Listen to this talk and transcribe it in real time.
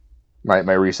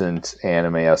My recent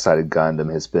anime outside of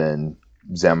Gundam has been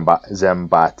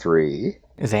Zembot 3.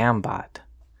 Zambot.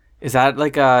 Is that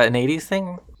like an 80s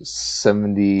thing?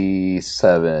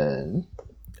 77.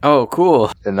 Oh,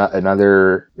 cool.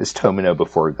 Another is Tomino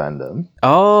Before Gundam.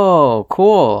 Oh,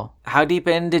 cool. How deep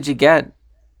in did you get?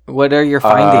 What are your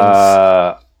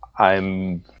findings?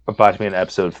 I'm about to be in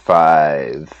episode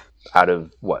 5 out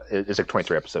of what? It's like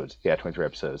 23 episodes. Yeah, 23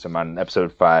 episodes. I'm on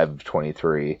episode 5 of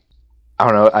 23. I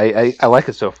don't know. I like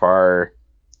it so far.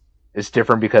 It's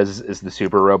different because it's the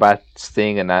super robots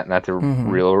thing and not the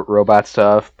real robot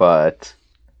stuff, but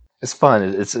it's fun.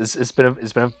 It's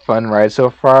been a fun ride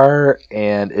so far,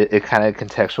 and it kind of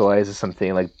contextualizes some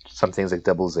things like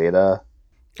Double Zeta.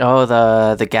 Oh,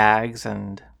 the gags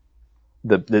and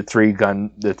the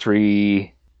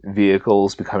three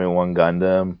vehicles becoming one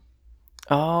Gundam.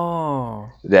 Oh,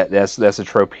 That's a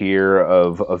trope here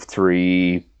of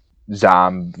three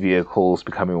Zom vehicles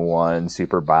becoming one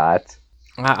super bot.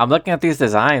 wow, I'm looking at these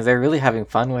designs. They're really having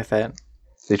fun with it.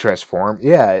 They transform.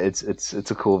 Yeah, it's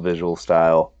a cool visual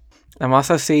style. I'm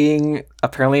also seeing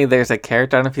apparently there's a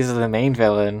character. I don't know if he's the main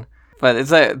villain, but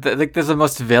it's like there's the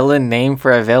most villain name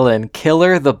for a villain,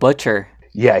 Killer the Butcher.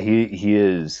 Yeah, he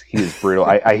is brutal.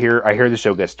 I hear the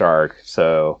show gets dark,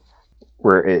 so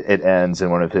where it ends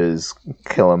in one of his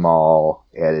kill 'em all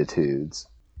attitudes.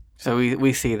 So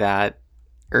we see that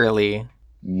early.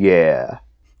 Yeah,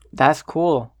 That's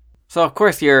cool. So of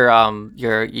course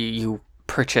you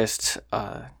purchased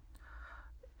a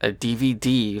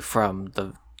DVD from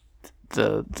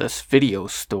this video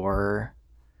store.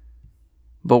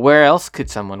 But where else could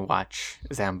someone watch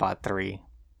Zambot 3?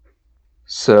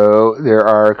 so there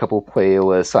are a couple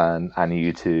playlists on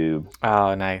YouTube.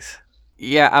 Oh, nice.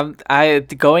 Yeah, I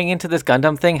going into this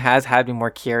Gundam thing has had me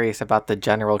more curious about the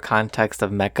general context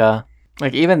of mecha.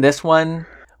 Like even this one,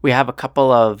 we have a couple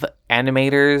of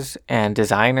animators and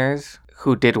designers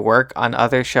who did work on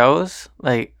other shows.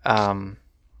 Like do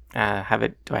I have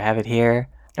it here?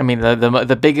 I mean,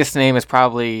 the biggest name is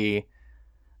probably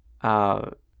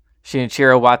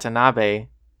Shinichiro Watanabe,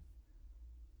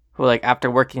 who, like, after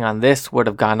working on this, would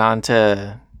have gone on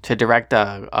to direct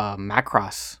a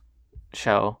Macross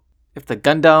show. If the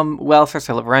Gundam well starts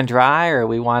to run dry, or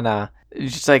we want to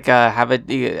just like have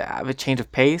a change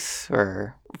of pace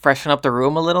or freshen up the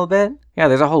room a little bit, yeah,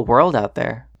 there's a whole world out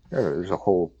there. There's a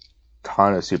whole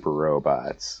ton of super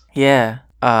robots. Yeah,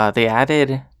 they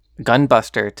added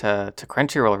Gunbuster to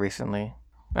Crunchyroll recently.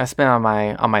 That's been on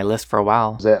my list for a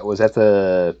while. Was that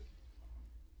the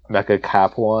Mecha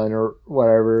Cop one or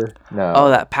whatever? No. Oh,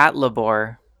 that Pat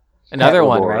Labor. Another Pat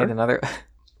one, Labor. right? Another.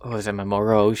 What was it?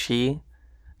 Mamoru Oshii.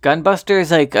 Gunbuster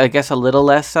is like, I guess, a little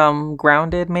less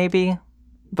grounded, maybe,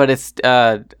 but it's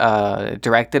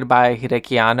directed by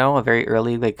Hideki Anno, a very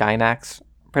early like Gainax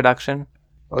production.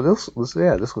 Oh, this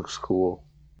looks cool.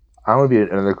 I want to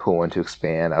be another cool one to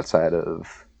expand outside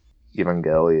of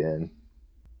Evangelion.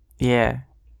 Yeah.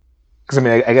 Because I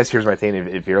mean, I guess here's my thing: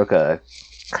 if you're like a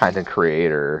content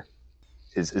creator,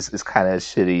 is kind of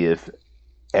shitty if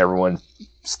everyone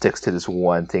sticks to this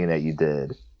one thing that you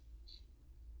did,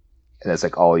 and that's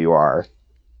like all you are.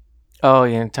 Oh,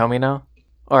 you know, Tomino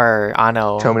or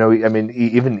Anno. Tomino. I mean,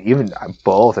 even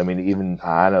both. I mean, even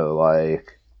Anno,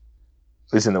 like,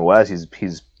 at least in the West, he's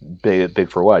big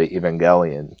for what?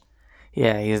 Evangelion.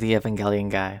 Yeah, he's the Evangelion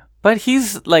guy. But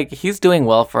he's doing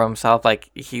well for himself. Like,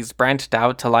 he's branched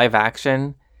out to live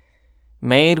action,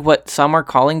 made what some are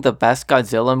calling the best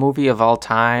Godzilla movie of all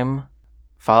time,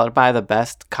 followed by the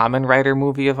best Kamen Rider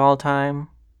movie of all time.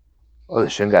 Oh, the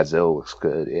Shin Godzilla looks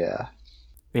good. Yeah.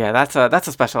 Yeah, that's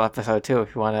a special episode too.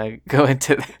 If you want to go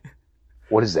into that.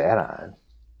 What is that on?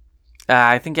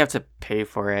 I think you have to pay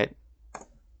for it.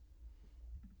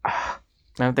 I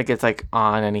don't think it's like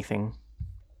on anything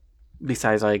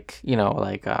besides like, you know,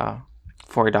 like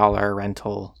 $4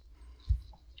 rental.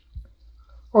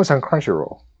 Oh, it's on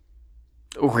Crunchyroll.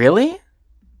 Really?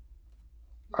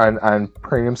 On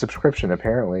premium subscription,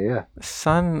 apparently. Yeah.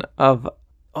 Son of...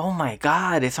 Oh my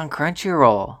god, it's on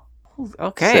Crunchyroll.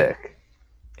 Okay. Sick.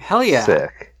 Hell yeah.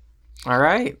 Sick. All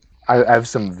right. I have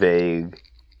some vague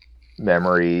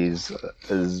memories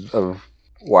of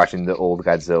watching the old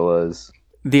Godzillas.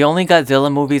 The only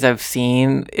Godzilla movies I've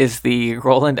seen is the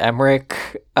Roland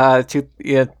Emmerich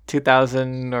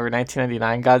 2000 or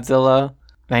 1999 Godzilla.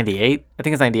 98? I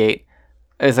think it's 98.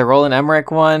 There's a Roland Emmerich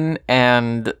one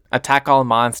and Attack All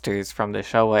Monsters from the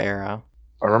Showa era.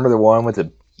 I remember the one with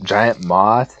the giant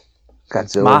moth.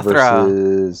 Godzilla Mothra.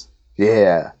 versus...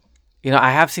 Yeah. You know, I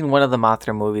have seen one of the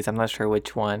Mothra movies. I'm not sure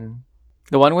which one.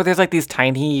 The one where there's like these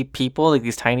tiny people, like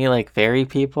these tiny like fairy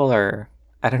people, or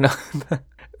I don't know.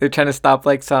 They're trying to stop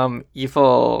like some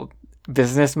evil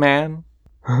businessman.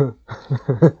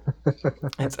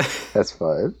 That's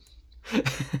fun.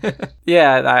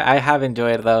 Yeah, I have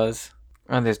enjoyed those.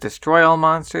 And there's Destroy All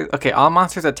Monsters. Okay, All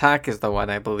Monsters Attack is the one,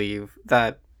 I believe,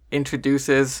 that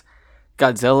introduces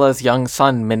Godzilla's young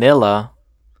son, Manila.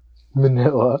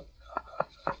 Manila.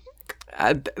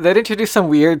 That introduced some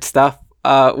weird stuff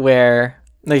where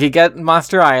like you get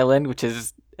Monster Island, which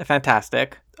is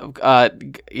fantastic. I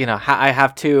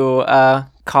have to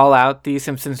call out the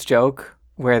Simpsons joke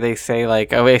where they say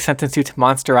like, "Oh, I sentenced you to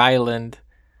Monster Island,"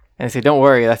 and they say, "Don't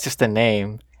worry, that's just a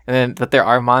name." And then, but there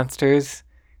are monsters,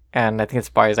 and I think it's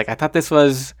Barry's like, "I thought it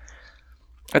was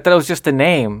just a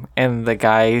name," and the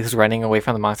guy who's running away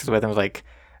from the monsters with him was like,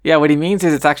 "Yeah, what he means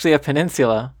is it's actually a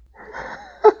peninsula."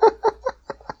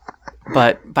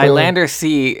 But by land or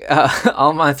sea,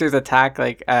 All Monsters Attack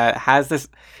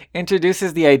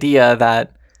introduces the idea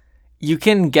that you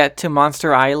can get to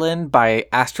Monster Island by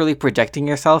astrally projecting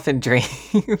yourself in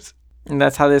dreams. And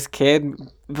that's how this kid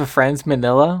befriends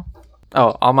Manila.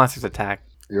 Oh, All Monsters Attack.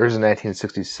 Yours in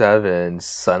 1967,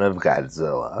 Son of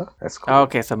Godzilla. That's cool. Oh,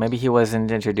 okay, so maybe he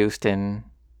wasn't introduced in...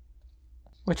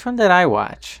 Which one did I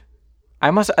watch?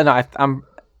 I'm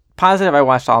positive I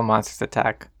watched All Monsters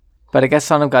Attack. But I guess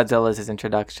Son of Godzilla is his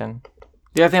introduction.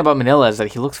 The other thing about Manila is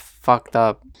that he looks fucked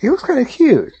up. He looks kind of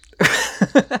cute.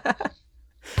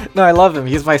 No, I love him.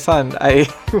 He's my son. I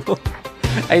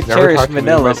cherish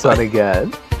Manila. My son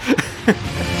again.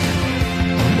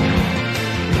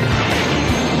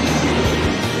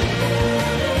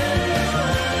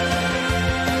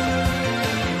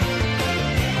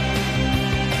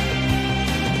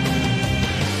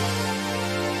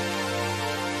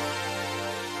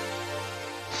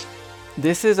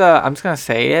 This is I'm just going to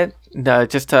say it,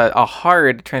 just a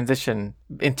hard transition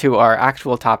into our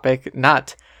actual topic,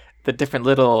 not the different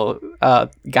little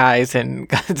guys in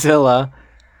Godzilla.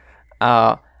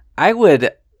 I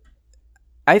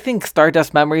think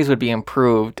Stardust Memories would be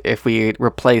improved if we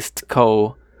replaced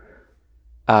Ko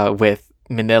with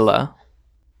Manila.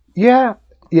 Yeah,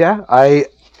 I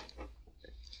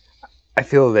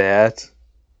feel that.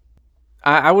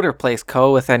 I would replace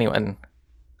Ko with anyone.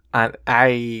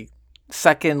 I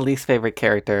second least favorite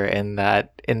character in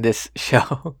this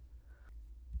show.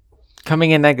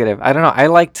 Coming in negative. I don't know. I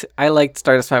liked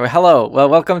Stardust Memory. Hello. Well,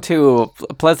 welcome to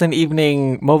Pleasant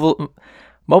Evening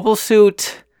Mobile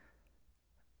Suit.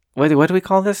 What do we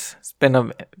call this? It's been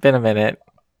a minute.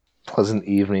 Pleasant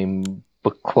Evening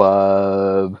Book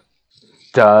Club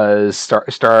does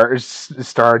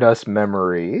Stardust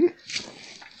Memory.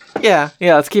 Yeah.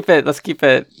 Let's keep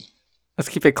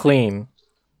it clean.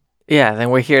 Yeah, then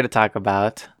we're here to talk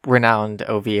about renowned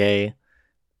OVA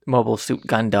Mobile Suit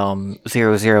Gundam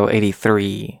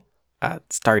 0083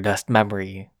 Stardust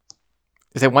Memory.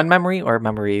 Is it one memory or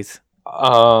memories?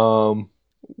 One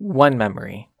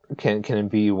memory. Can it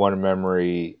be one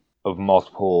memory of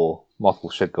multiple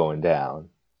shit going down?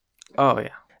 Oh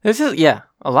yeah. This is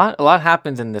a lot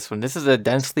happens in this one. This is a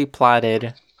densely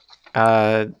plotted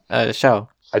show.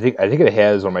 I think it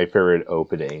has one of my favorite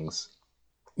openings.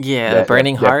 Yeah, the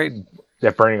Burning Heart.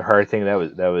 That Burning Heart thing, that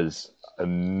was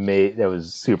amazing. That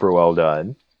was super well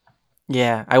done.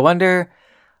 Yeah, I wonder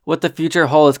what the future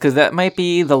holds, because that might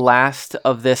be the last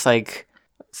of this like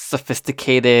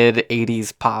sophisticated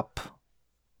 80s pop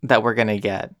that we're gonna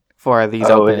get for these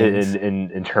openings.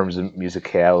 In terms of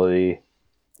musicality.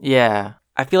 Yeah,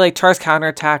 I feel like Char's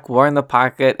Counterattack, War in the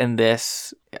Pocket, and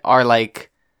this are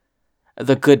like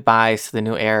the goodbyes to the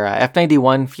new era.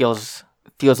 F91 feels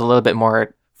a little bit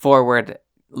more forward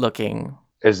looking,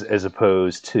 as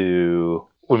opposed to,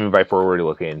 what do you mean by forward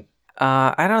looking?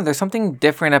 I don't know. There's something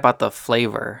different about the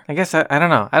flavor. I guess I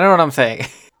don't know. I don't know what I'm saying.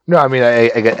 No, I mean I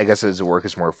guess as the work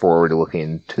is more forward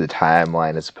looking to the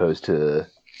timeline as opposed to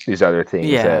these other things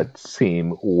that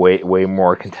seem way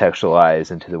more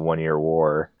contextualized into the 1 year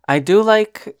war. I do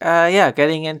like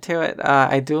getting into it.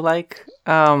 I do like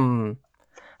how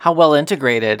well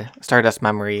integrated Stardust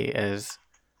Memory is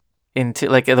into,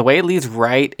 like, the way it leads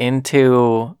right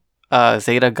into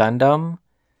Zeta Gundam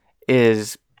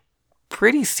is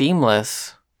pretty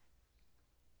seamless.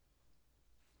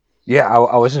 Yeah,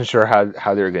 I wasn't sure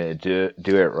how they were going to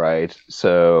do it right.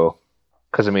 So,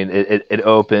 because I mean, it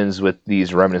opens with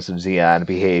these remnants of Zeon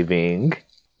behaving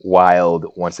wild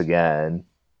once again,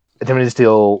 attempting to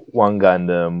steal one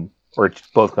Gundam or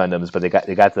both Gundams, but they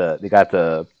got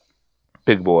the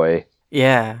big boy.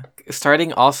 Yeah,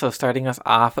 starting us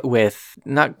off with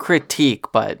not critique,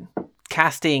 but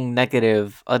casting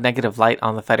a negative light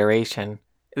on the Federation.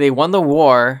 They won the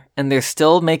war, and they're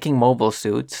still making mobile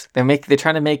suits. They're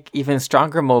trying to make even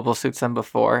stronger mobile suits than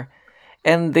before,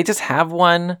 and they just have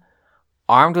one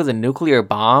armed with a nuclear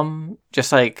bomb,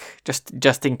 just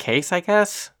in case, I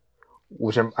guess.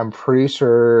 Which I'm pretty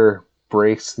sure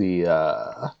breaks the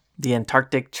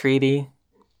Antarctic Treaty.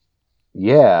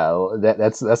 Yeah,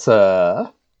 that's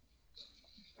a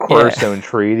cornerstone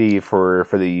treaty for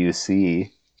the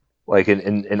UC. Like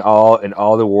in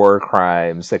all the war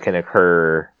crimes that can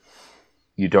occur,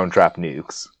 you don't drop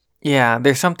nukes. Yeah,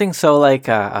 there's something so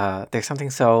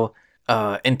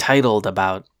entitled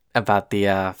about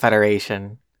the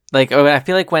Federation. Like, I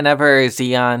feel like whenever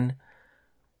Zeon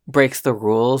breaks the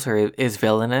rules or is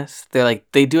villainous,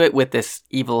 they do it with this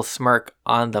evil smirk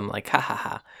on them, like, ha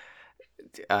ha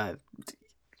ha.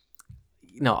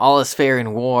 All is fair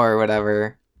in war or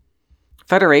whatever.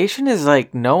 Federation is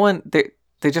like, no one.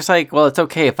 They're just like, well, it's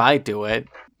okay if I do it.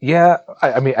 Yeah,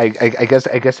 I mean, I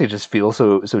guess they just feel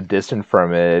so distant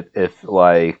from it. If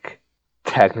like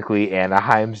technically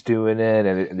Anaheim's doing it,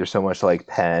 and there's so much like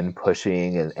pen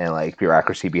pushing and like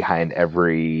bureaucracy behind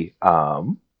every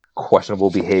questionable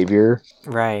behavior.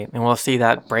 Right, and we'll see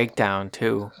that breakdown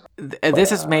too. This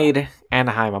has made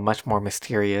Anaheim a much more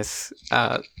mysterious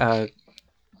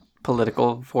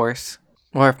political force.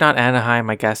 Or if not Anaheim,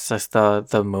 I guess just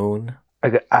the moon.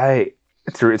 I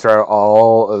throughout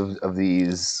all of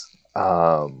these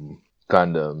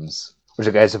Gundams, which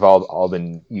the guys have all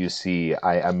been UC,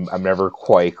 I'm never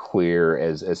quite clear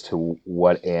as to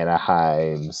what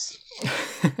Anaheim's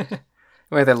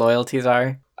where their loyalties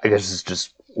are. I guess it's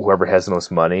just whoever has the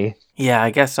most money. Yeah,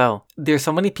 I guess so. There's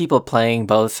so many people playing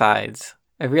both sides.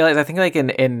 I think like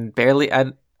in barely.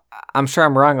 I'm sure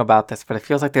I'm wrong about this, but it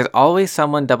feels like there's always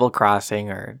someone double crossing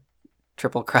or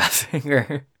triple crossing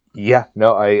or. Yeah,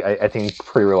 no, I think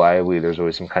pretty reliably there's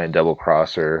always some kind of double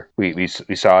crosser. We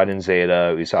saw it in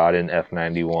Zeta, we saw it in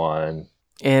F91.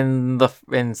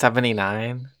 In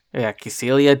 79. Yeah,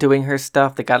 Kycilia doing her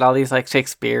stuff. They got all these like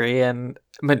Shakespearean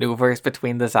maneuvers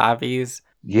between the Zavis.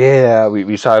 Yeah,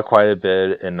 we saw it quite a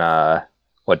bit in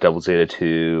Double Zeta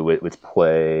 2 with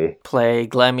Play,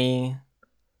 Glemmy,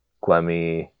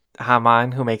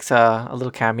 Haman, who makes a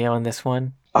little cameo in this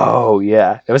one. Oh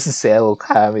yeah, that was a sad little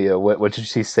cameo. What did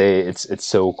she say? It's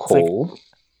so cold.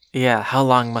 Yeah, how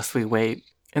long must we wait?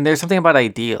 And there's something about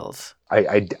ideals.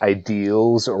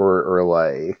 Ideals or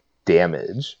like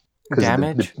damage.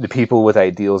 Damage. The people with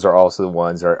ideals are also the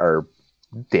ones are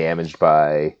damaged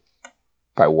by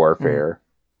warfare.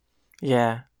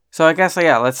 Yeah. So I guess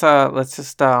let's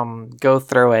just go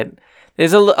through it.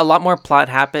 There's a lot more plot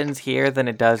happens here than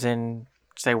it does in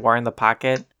say War in the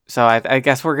Pocket. So I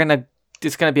guess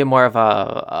it's gonna be more of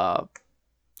a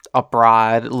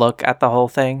broad look at the whole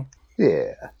thing.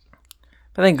 Yeah.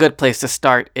 I think a good place to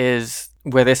start is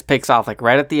where this picks off, like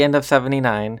right at the end of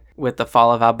 79 with the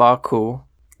fall of Abaku,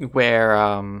 where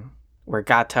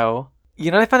Gato.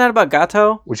 You know what I found out about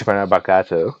Gato? What'd you find out about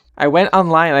Gato? I went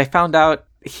online and I found out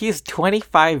he's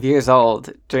 25 years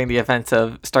old during the events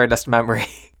of Stardust Memory.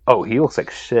 Oh, he looks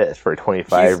like shit for a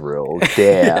 25-year-old.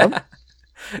 Damn.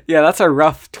 Yeah, that's a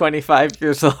rough 25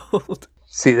 years old.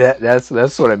 See, that's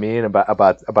what I mean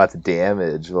about the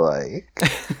damage. Like,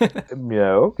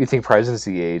 you think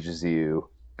presidency ages you.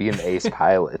 Being an ace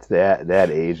pilot, that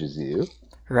ages you.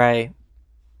 Right.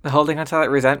 Holding onto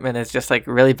that resentment is just like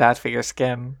really bad for your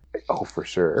skin. Oh, for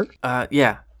sure.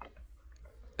 Yeah.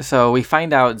 So we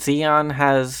find out Zeon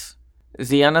has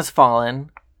fallen,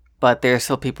 but there's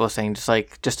still people saying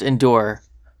just endure.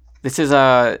 This is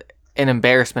an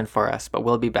embarrassment for us, but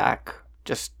we'll be back.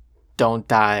 Just don't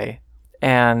die.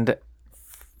 And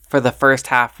for the first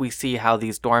half, we see how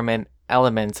these dormant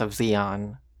elements of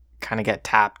Zeon kind of get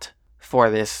tapped for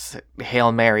this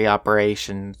Hail Mary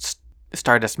operation,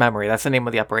 Stardust Memory. That's the name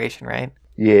of the operation, right?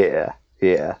 Yeah.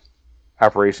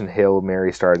 Operation Hail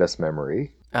Mary Stardust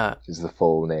Memory is the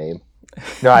full name.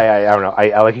 No, I don't know.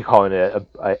 I like you calling it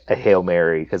a Hail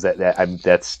Mary because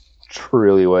that's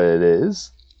truly what it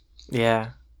is.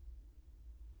 Yeah.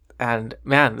 And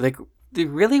man, like they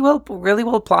really well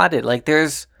plotted. Like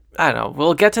there's, I don't know.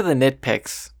 We'll get to the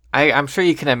nitpicks. I'm sure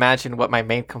you can imagine what my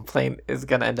main complaint is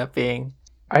gonna end up being.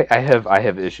 I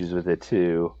have issues with it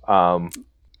too. I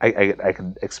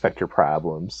can expect your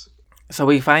problems. So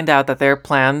we find out that their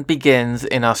plan begins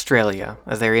in Australia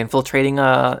as they're infiltrating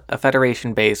a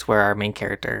Federation base where our main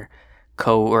character,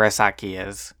 Ko Urasaki,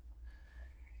 is.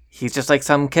 He's just like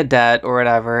some cadet or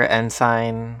whatever,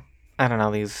 ensign. I don't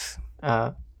know, these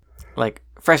like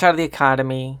fresh out of the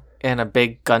academy and a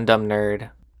big Gundam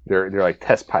nerd. They're like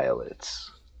test pilots.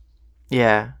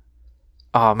 Yeah.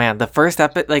 Oh man, the first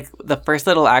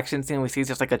little action scene we see is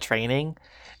just like a training.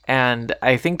 And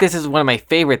I think this is one of my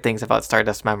favorite things about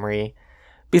Stardust Memory.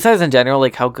 Besides in general,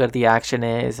 like how good the action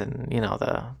is and,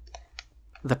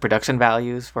 the production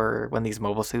values for when these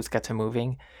mobile suits get to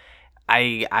moving.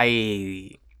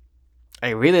 I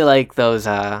really like those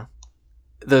GMs.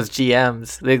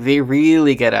 They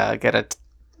really get a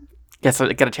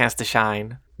chance to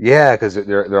shine. Yeah, because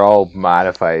they're all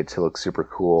modified to look super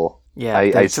cool. Yeah,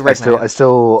 I to recognize.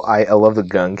 love the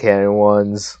gun cannon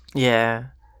ones. Yeah,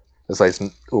 It's like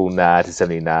some little nod to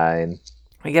 79.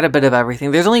 we get a bit of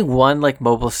everything. There's only one like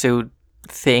mobile suit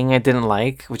thing I didn't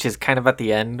like, which is kind of at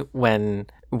the end when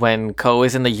Ko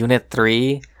is in the Unit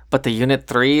 3, but the Unit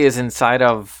 3 is inside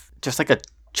of just like a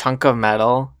chunk of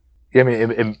metal. Yeah, I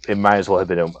mean, it might as well have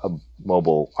been a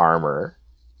mobile armor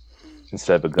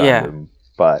instead of a Gundam, Yeah,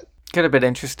 but could have been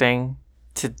interesting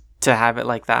to have it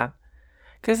like that.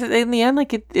 Because in the end,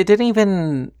 like it didn't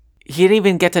even he didn't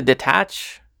even get to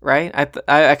detach, right?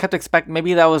 I kept expecting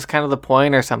maybe that was kind of the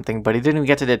point or something, but he didn't even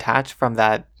get to detach from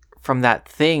that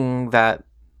thing that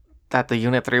the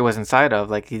Unit 3 was inside of.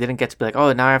 Like he didn't get to be like,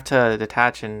 oh, now I have to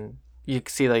detach, and you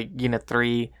can see like Unit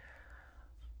 3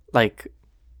 like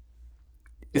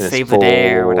save the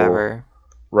day or whatever,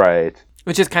 right.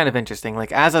 which is kind of interesting.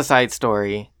 Like as a side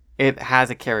story, it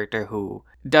has a character who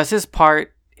does his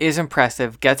part, is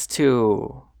impressive, gets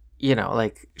to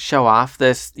like show off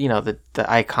this the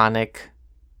iconic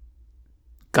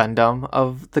Gundam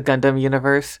of the Gundam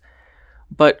universe,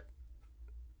 but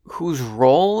whose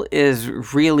role is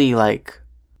really like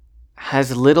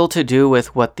has little to do with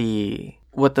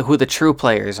who the true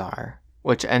players are,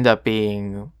 which end up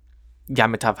being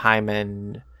Yamatov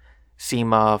Hyman,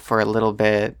 Seema for a little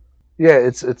bit. Yeah,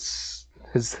 it's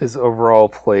his overall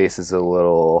place is a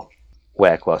little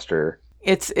lackluster.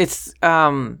 It's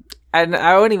and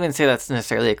I wouldn't even say that's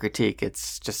necessarily a critique.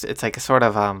 It's like a sort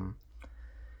of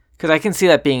because I can see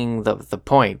that being the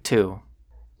point too.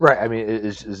 Right. I mean,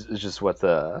 it's just what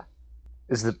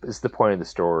is the point of the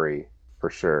story for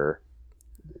sure,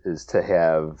 is to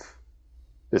have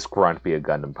this grunt be a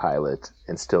Gundam pilot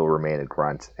and still remain a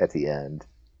grunt at the end.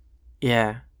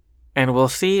 Yeah. And we'll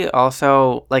see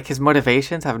also, like, his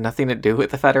motivations have nothing to do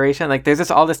with the Federation. Like,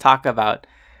 there's all this talk about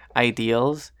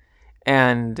ideals.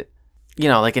 And,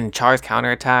 like in Char's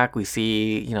counterattack, we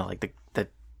see, like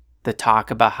the talk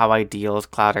about how ideals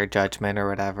cloud our judgment or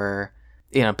whatever.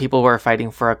 People were fighting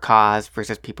for a cause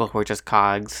versus people who were just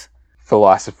cogs.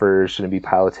 Philosophers shouldn't be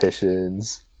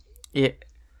politicians. Yeah.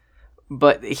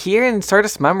 But here in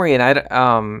Stardust Memory,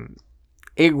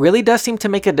 it really does seem to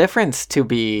make a difference to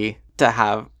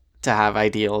have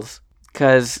ideals,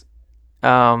 because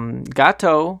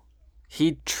Gato,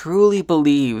 he truly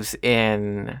believes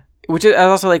in, which is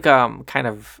also like kind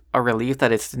of a relief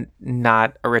that it's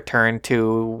not a return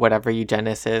to whatever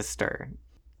eugenicist or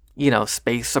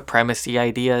space supremacy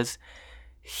ideas.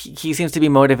 He seems to be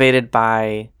motivated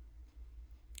by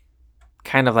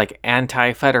kind of like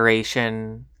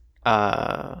anti-Federation,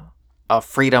 a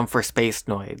freedom for space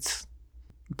noids,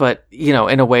 but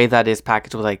in a way that is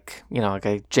packaged with like like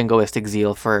a jingoistic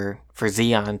zeal for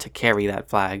Zeon to carry that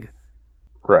flag.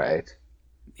 Right.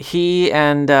 He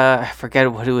and I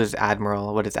forget what his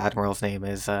admiral's name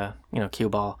is. Cue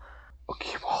Ball. Oh,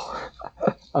 Cue Ball.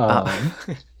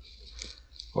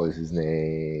 What was his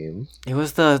name? It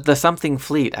was the something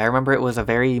fleet. I remember it was a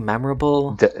very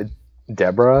memorable.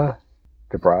 Deborah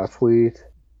fleet.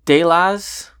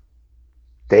 Delas.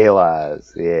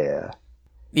 Yeah.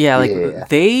 Yeah, like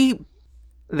they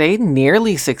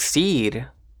nearly succeed.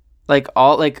 Like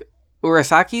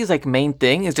Urasaki's like main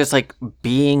thing is just like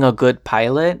being a good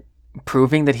pilot,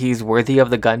 proving that he's worthy of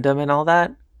the Gundam and all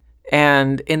that.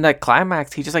 And in that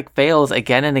climax, he just like fails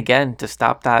again and again to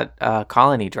stop that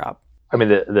colony drop. I mean,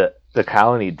 the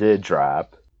colony did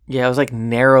drop. Yeah, it was like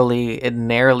narrowly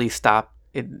stopped.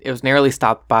 It was narrowly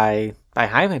stopped by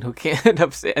Hyman, who ended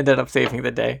up saving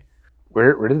the day.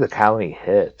 Where did the colony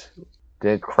hit?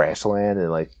 Did it crash land in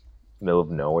like middle of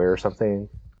nowhere or something?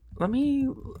 Let me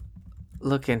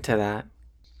look into that.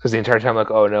 Because the entire time,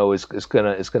 like, oh no, it's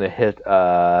gonna hit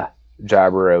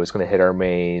Jaburo. It's gonna hit our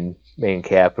main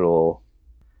capital.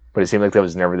 But it seemed like that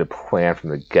was never the plan from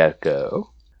the get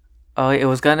go. Oh, it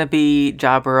was gonna be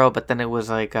Jaburo, but then it was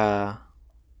like it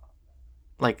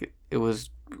was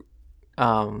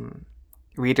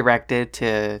redirected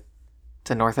to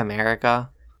North America.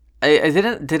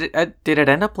 Did it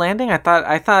end up landing? I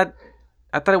thought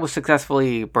it was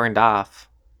successfully burned off.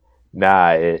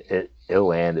 Nah, it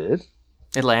landed.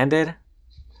 It landed?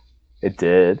 It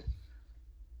did.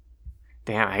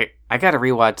 Damn, I gotta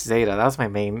rewatch Zeta. That was my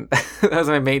main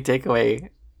takeaway.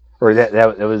 Or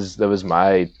that was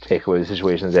my takeaway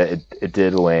situation, is that it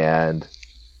did land.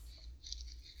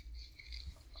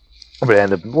 But it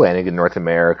ended up landing in North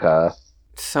America.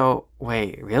 So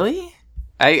wait, really?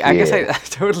 I guess I Yeah.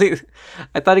 totally.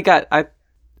 I thought he got.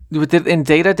 In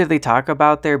Data, did they talk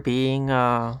about there being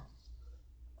a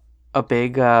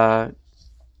big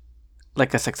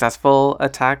like a successful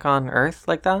attack on Earth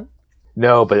like that?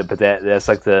 No, but that's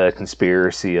like the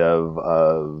conspiracy of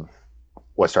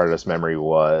what Stardust memory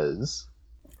was.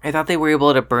 I thought they were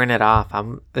able to burn it off.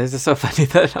 This is so funny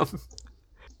that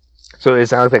So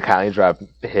it's not like the colony drop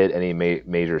hit any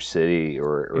major city it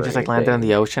or just like landed in the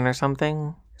anything. ocean or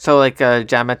something. So like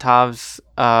Jamatov's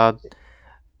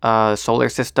solar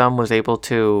system was able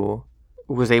to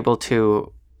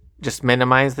just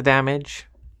minimize the damage.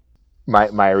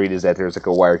 My read is that there's like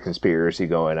a wired conspiracy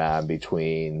going on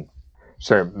between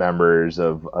certain members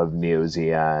of Neo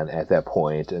Zeon at that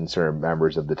point and certain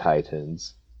members of the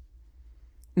Titans.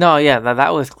 No, yeah,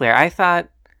 that was clear. I thought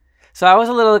so. I was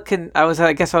a little.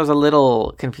 I guess I was a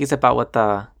little confused about what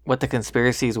the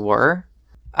conspiracies were.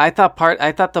 I thought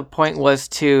the point was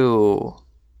to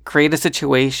create a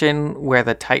situation where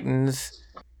the Titans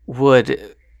would,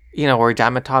 where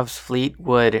Damatov's fleet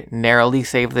would narrowly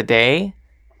save the day,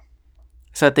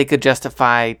 so that they could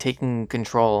justify taking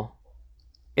control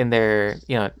in their,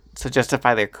 to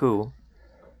justify their coup.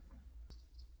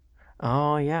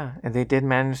 Oh yeah, and they did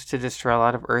manage to destroy a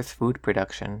lot of Earth's food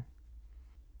production.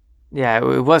 Yeah,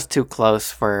 it was too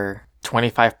close for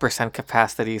 25%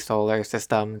 capacity solar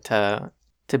system to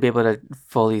be able to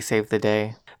fully save the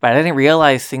day. But I didn't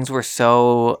realize things were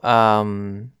so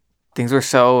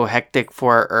hectic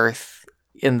for Earth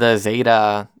in the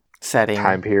Zeta Time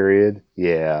setting. period,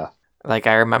 yeah. Like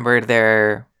I remember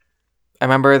the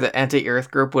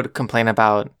anti-Earth group would complain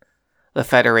about the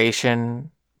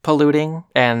Federation polluting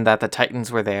and that the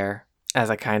Titans were there as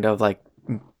a kind of like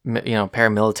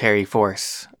paramilitary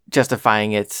force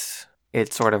justifying its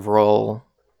sort of role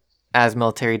as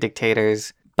military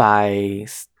dictators by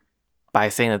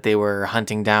saying that they were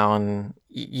hunting down,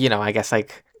 I guess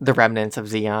like the remnants of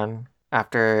Xeon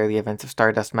after the events of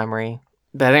Stardust memory.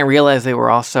 But I didn't realize they were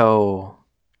also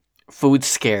food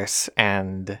scarce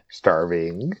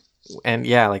Starving. and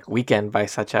yeah, like weakened by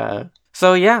such a.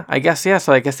 So yeah, I guess yeah.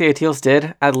 So I guess the ATLs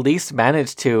did at least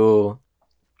manage to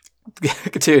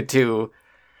to do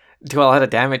a lot of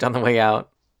damage on the way out.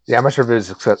 Yeah, I'm not sure if it was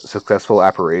a successful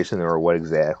operation or what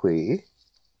exactly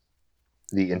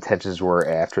the intentions were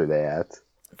after that.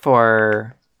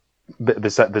 For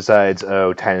Besides,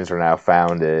 oh, Titans are now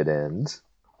founded, and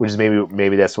which is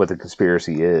maybe that's what the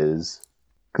conspiracy is.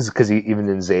 Because even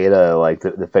in Zeta, like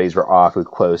the Fetties were awfully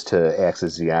close to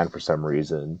Axis Xeon for some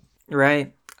reason.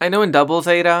 right, I know in Double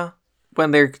Zeta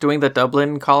when they're doing the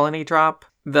Dublin colony drop,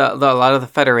 the a lot of the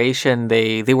Federation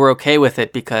they were okay with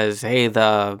it because hey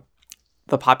the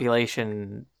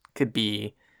population could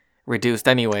be reduced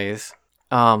anyways.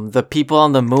 The people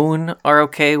on the moon are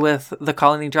okay with the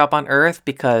colony drop on Earth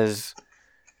because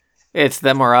it's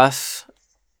them or us.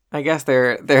 I guess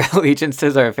their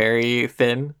allegiances are very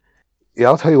thin. Yeah,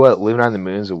 I'll tell you what, living on the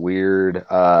moon is a weird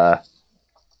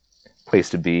place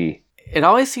to be. It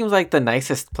always seems like the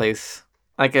nicest place,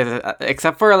 like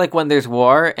except for like when there's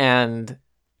war and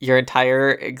your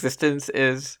entire existence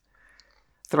is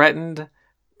threatened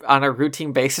on a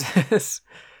routine basis.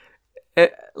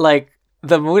 Like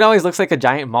the moon always looks like a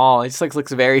giant mall. It just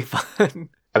looks very fun.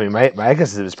 I mean, my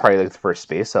guess is it was probably like the first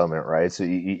space element, right? So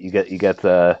you get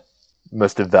the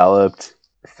most developed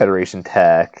Federation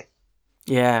tech.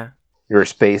 Yeah. You're a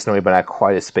space noid, but not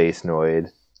quite a space noid.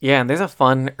 Yeah, and there's a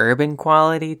fun urban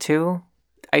quality too.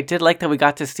 I did like that we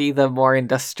got to see the more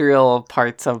industrial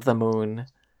parts of the moon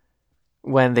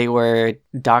when they were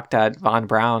docked at Von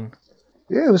Braun.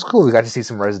 Yeah, it was cool. We got to see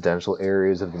some residential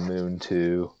areas of the moon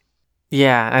too.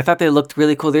 Yeah, I thought they looked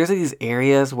really cool. There's these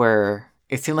areas where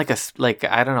it seemed like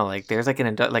I don't know, like there's like an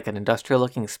industrial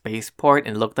looking spaceport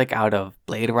and it looked like out of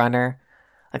Blade Runner,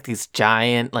 like these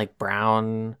giant like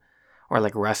brown or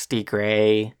like rusty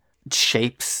gray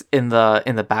shapes in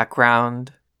the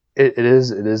background. It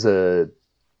is a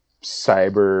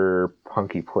cyber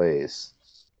punky place.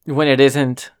 When it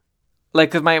isn't,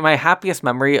 like 'cause my happiest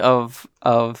memory of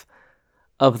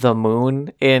the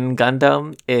moon in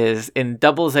Gundam is in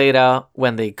Double Zeta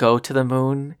when they go to the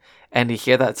moon and you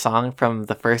hear that song from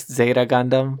the first Zeta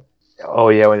Gundam. Oh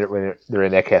yeah, when they're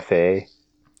in that cafe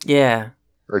Yeah.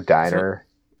 or So diner.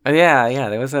 yeah.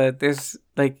 There's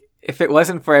like if it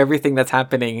wasn't for everything that's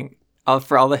happening,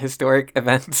 for all the historic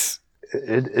events.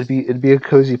 It'd be a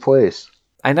cozy place.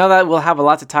 I know that we'll have a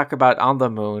lot to talk about on the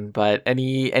moon, but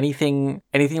anything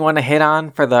you want to hit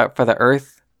on for the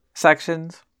Earth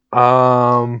sections?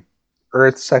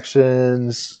 Earth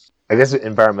sections. I guess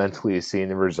environmentally, seeing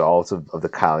the results of the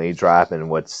colony drop and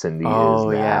what Cindy is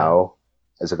Oh yeah. now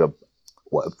as like a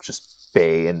what just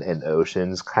bay and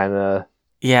oceans, kind of.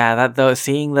 Yeah, that though,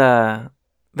 seeing the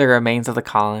remains of the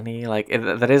colony,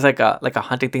 that is like a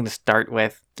hunting thing to start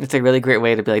with. It's a really great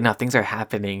way to be like, no, things are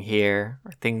happening here,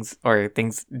 or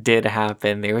things did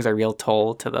happen. There was a real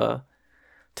toll to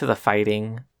the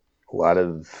fighting. A lot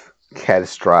of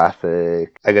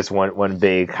catastrophic. I guess one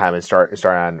big common start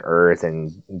on Earth,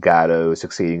 and Gato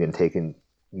succeeding in taking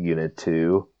Unit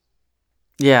 2.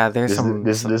 Yeah, there's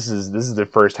this is the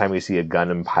first time we see a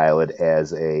Gundam pilot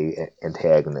as a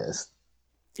antagonist.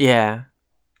 Yeah.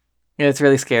 Yeah, it's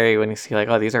really scary when you see like,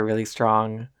 oh, these are really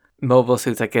strong mobile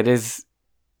suits. Like it is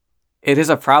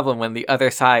a problem when the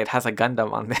other side has a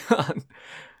Gundam on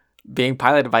being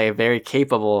piloted by a very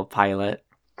capable pilot.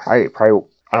 Probably I don't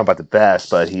know about the best,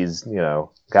 but he's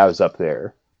guy was up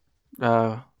there.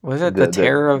 Was it the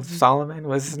Terror of Solomon?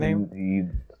 What's his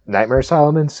name? Nightmare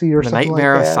Solomon C or the something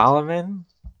Nightmare like that. of Solomon.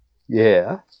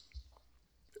 Yeah,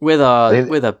 with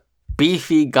a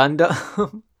beefy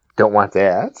Gundam. Don't want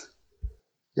that.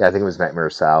 Yeah, I think it was Nightmare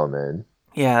of Solomon.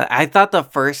 Yeah, I thought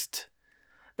that first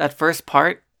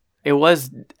part, it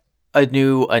was a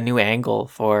new angle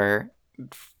for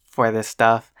this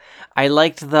stuff. I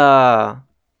liked the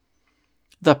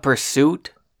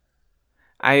pursuit.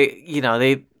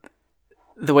 The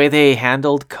way they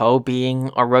handled Ko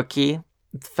being a rookie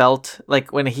felt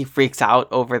like when he freaks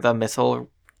out over the missile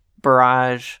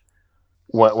barrage.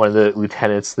 One of the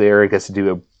lieutenants there gets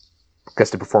to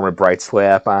perform a bright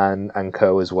slap on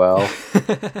Ko as well.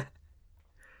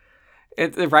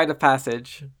 It's a rite of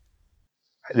passage.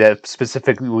 That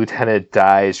specific lieutenant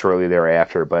dies shortly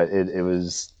thereafter, but it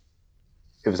was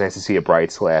nice to see a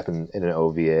bright slap in an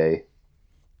OVA.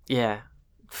 Yeah,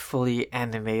 fully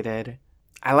animated.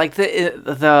 I like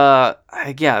then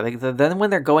when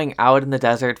they're going out in the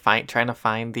desert trying to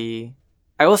find the.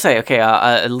 I will say, okay,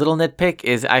 a little nitpick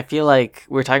is I feel like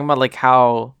we're talking about like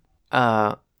how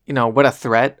what a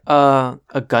threat a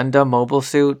Gundam mobile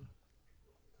suit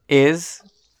is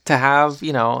to have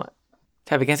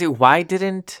against you. Why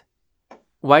didn't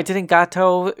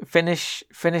Gato finish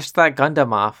that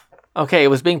Gundam off? Okay, it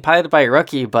was being piloted by a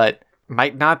rookie, but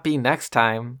might not be next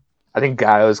time. I think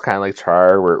Gato's kind of like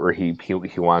Char, where he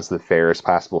wants the fairest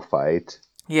possible fight.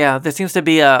 Yeah, there seems to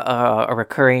be a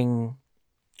recurring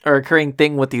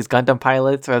thing with these Gundam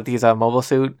pilots or these mobile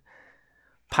suit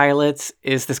pilots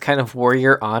is this kind of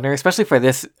warrior honor, especially for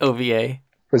this OVA.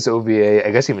 For this OVA,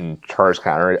 I guess even Char's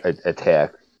counter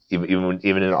attack, even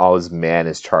in all his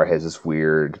madness, Char has this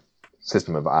weird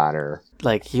system of honor.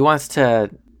 Like he wants to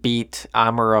beat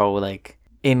Amuro like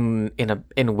in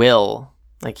will.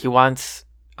 Like he wants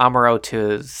Amuro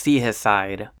to see his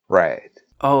side. Right.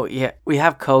 Oh yeah, we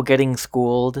have Ko getting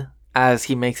schooled as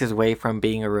he makes his way from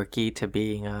being a rookie to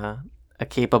being a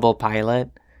capable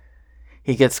pilot.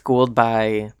 He gets schooled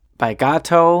by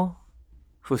Gato,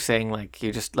 who's saying like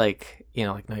you just know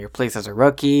your place as a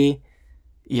rookie.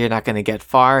 You're not going to get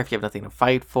far if you have nothing to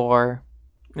fight for.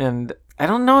 And I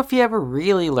don't know if he ever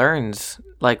really learns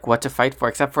like what to fight for,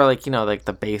 except for like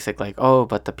the basic like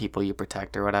but the people you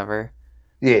protect or whatever.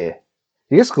 Yeah.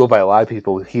 He gets schooled by a lot of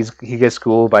people. He gets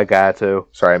schooled by Gato.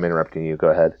 Sorry, I'm interrupting you. Go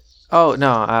ahead. Oh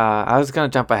no, I was gonna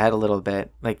jump ahead a little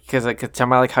bit, like because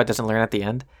somehow like how it doesn't learn at the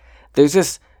end. There's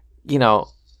this,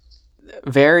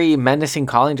 very menacing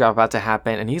calling drop about to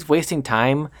happen, and he's wasting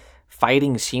time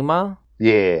fighting Shima.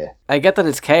 Yeah. I get that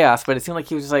it's chaos, but it seemed like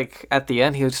he was just like at the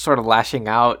end he was just sort of lashing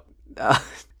out,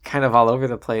 kind of all over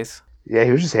the place. Yeah,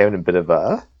 he was just having a bit of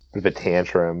a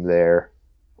tantrum there.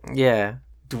 Yeah,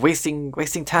 wasting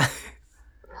time.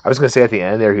 I was gonna say at the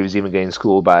end there, he was even getting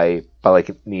schooled by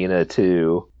like Nina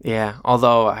too. Yeah,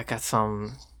 although I got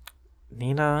some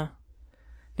Nina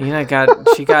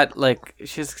she got like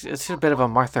she's a bit of a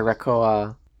Martha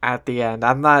Recco at the end.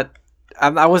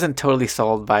 I wasn't totally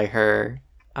sold by her.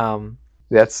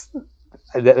 That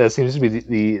seems to be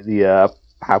the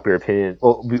popular opinion.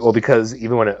 Well, because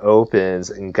even when it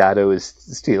opens and Gato is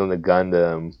stealing the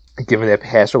Gundam, given that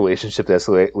past relationship that's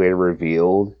later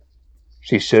revealed,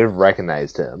 she should have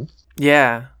recognized him.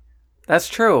 Yeah, that's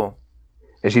true.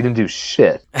 And she didn't do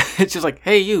shit. It's just like,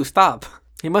 hey, you, stop.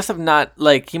 He must have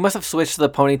switched to the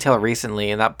ponytail recently,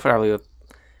 and that probably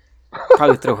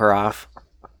threw her off.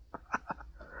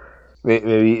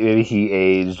 Maybe he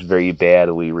aged very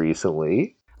badly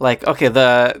recently. Like, okay,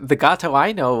 the Gato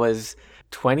I know was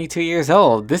 22 years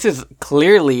old. This is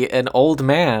clearly an old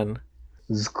man.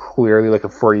 This is clearly like a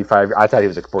 45. I thought he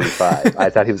was like 45. I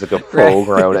thought he was like a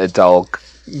full-grown adult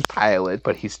pilot,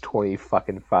 but he's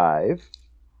 25.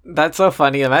 That's so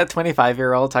funny. I'm at a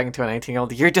 25-year-old talking to a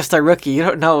 19-year-old. You're just a rookie. You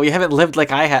don't know. You haven't lived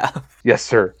like I have. Yes,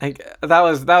 sir. Like that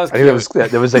was. I think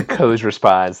that was like Ko's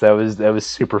response. That was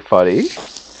super funny.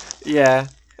 Yeah,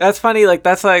 that's funny.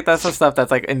 That's the stuff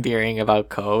that's like endearing about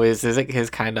Ko is like his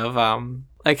kind of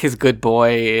like his good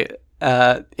boy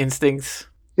instincts.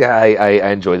 Yeah,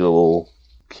 I enjoy the little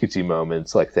cutesy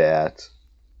moments like that.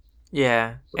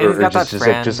 Yeah, and he's Or got that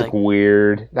friend just like like.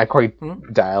 weird, not quite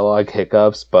Hmm? dialogue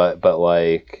hiccups, but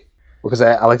like because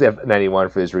I like the F91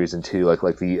 for this reason too,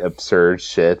 like the absurd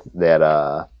shit that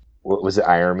what was it,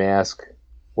 Iron Mask?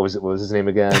 What was his name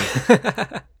again?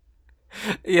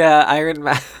 Yeah, Iron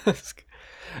Mask.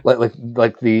 Like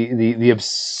the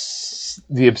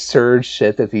absurd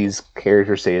shit that these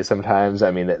characters say sometimes.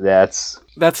 I mean That's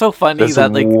so funny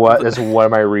that like that's one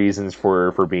of my reasons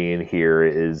for being here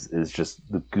is just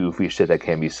the goofy shit that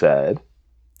can be said.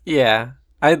 yeah.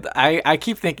 I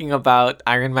keep thinking about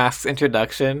Iron Mask's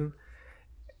introduction.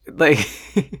 Like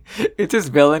it's his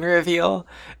villain reveal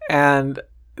and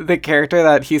the character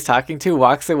that he's talking to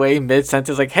walks away mid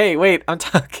sentence like, "Hey, wait, I'm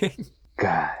talking."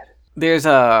 God. There's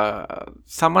a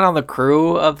someone on the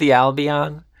crew of the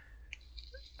Albion.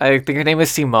 I think her name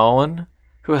is Simone,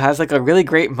 who has like a really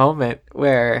great moment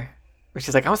where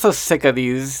she's like, "I'm so sick of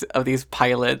these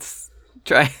pilots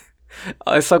try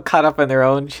are so caught up in their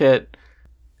own shit."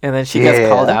 And then she gets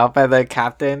called Yeah. out by the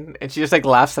captain, and she just like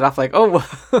laughs it off, like, "Oh,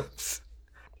 whoops."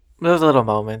 Those little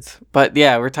moments. But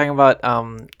yeah, we're talking about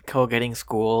Ko getting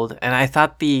schooled, and I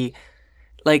thought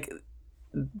like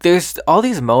there's all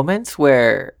these moments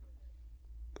where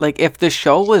like if the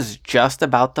show was just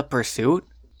about the pursuit,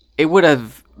 it would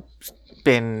have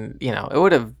been, it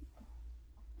would have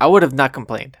I would have not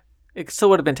complained. It still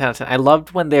would have been 10 out of 10. I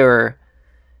loved when they were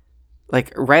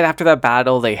like right after that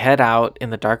battle, they head out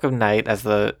in the dark of night as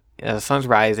the sun's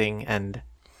rising, and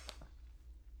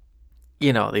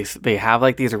they have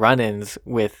like these run-ins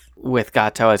with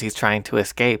Gato as he's trying to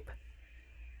escape.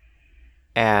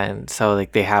 And so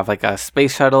like they have like a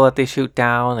space shuttle that they shoot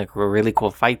down, like a really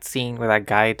cool fight scene where that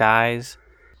guy dies.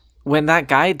 When that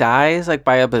guy dies like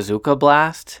by a bazooka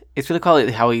blast, it's really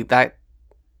cool how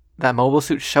that mobile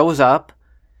suit shows up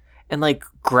and like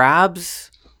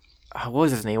grabs what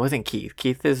was his name? It wasn't Keith.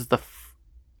 Keith is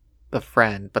the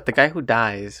friend, but the guy who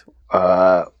dies.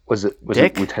 Was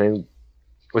Dick? it Lieutenant?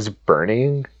 Was it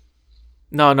Burning?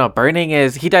 No. Burning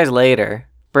is he dies later.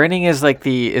 Burning is like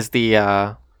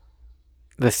the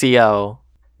CO.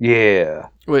 Yeah.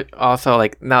 Also,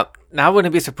 like now I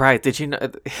wouldn't be surprised. Did you know?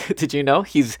 Did you know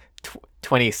he's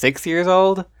 26 years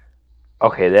old?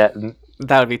 Okay, That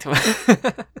would be too.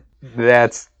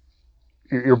 that's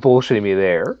you're bullshitting me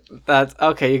there. That's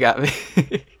okay. You got me.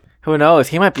 Who knows?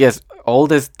 He might be as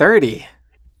old as 30.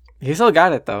 He still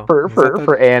got it though.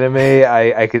 For anime,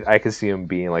 I could see him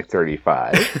being like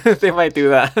 35. They might do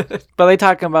that, but they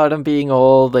talking about him being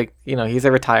old. Like he's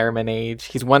a retirement age.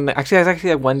 He's actually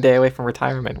like 1 day away from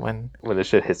retirement when The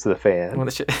shit hits the fan. when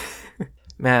the shit.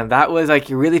 Man, that was like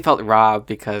you really felt robbed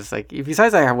because like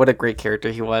besides like what a great character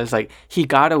he was, like he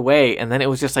got away and then it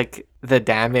was just like the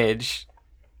damage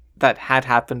that had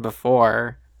happened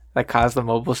before that caused the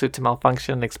mobile suit to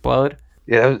malfunction and explode.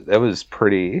 Yeah, that was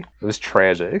pretty. It was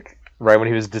tragic. Right when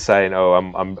he was deciding, oh,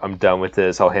 I'm done with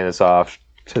this. I'll hand this off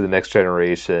to the next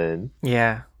generation.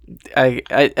 Yeah, I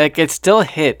like it still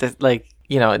hit that like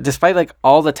despite like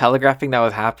all the telegraphing that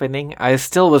was happening, I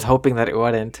still was hoping that it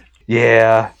wouldn't.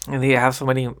 Yeah. And they have so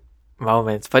many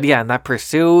moments, but yeah, in that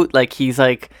pursuit, like he's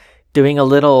like doing a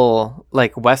little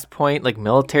like West Point like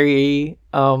military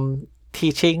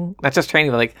teaching, not just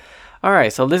training, but like, all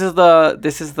right, so this is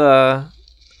the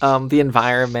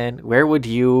environment. Where would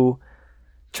you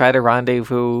try to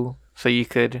rendezvous so you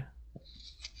could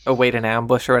await an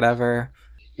ambush or whatever?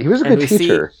 He was a good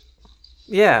teacher.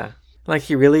 Yeah, like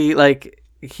he really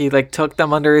he took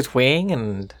them under his wing,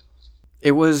 and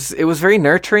it was very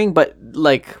nurturing. But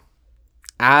like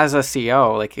as a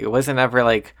CO, like it wasn't ever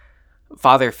like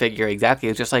father figure exactly.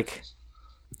 It was just like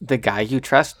the guy you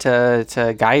trust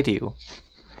to guide you.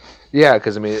 Yeah,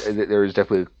 because I mean, there was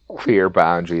definitely a clear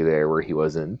boundary there where he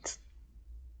was like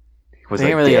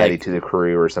really daddy to the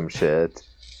crew or some shit.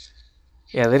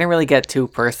 Yeah, they didn't really get too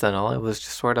personal. It was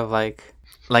just sort of like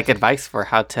advice for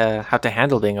how to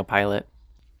handle being a pilot.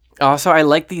 Also, I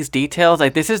like these details.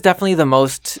 Like this is definitely the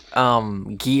most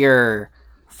gear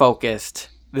focused.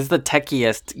 This is the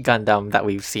techiest Gundam that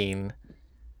we've seen,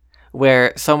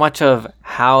 where so much of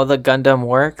how the Gundam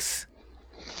works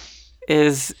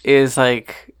is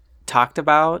like talked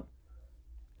about,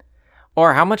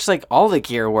 or how much like all the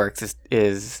gear works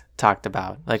is talked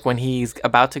about. Like when he's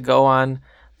about to go on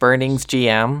Burning's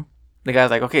GM, the guy's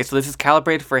like, okay, so this is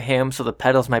calibrated for him, so the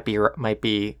pedals might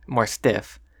be more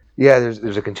stiff. Yeah,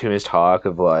 there's a continuous talk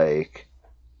of like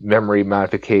memory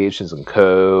modifications and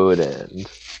code and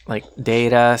like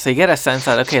data. So you get a sense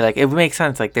that okay, like it makes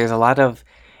sense. Like there's a lot of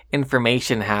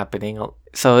information happening.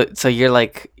 So you're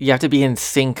like you have to be in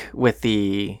sync with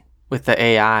the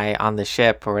AI on the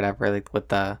ship or whatever, like with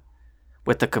the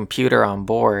computer on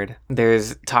board.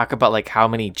 There's talk about like how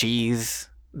many G's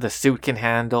the suit can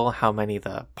handle, how many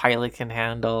the pilot can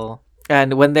handle.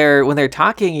 And when they're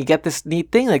talking, you get this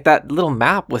neat thing. Like that little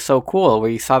map was so cool where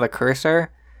you saw the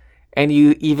cursor and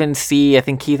you even see, I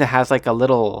think Keith has like a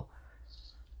little,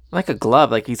 like a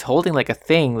glove, like he's holding like a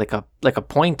thing, like a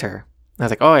pointer. And I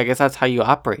was like, oh, I guess that's how you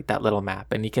operate that little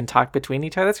map, and you can talk between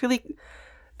each other.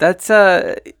 That's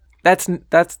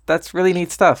really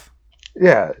neat stuff.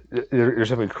 Yeah, there's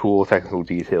some cool technical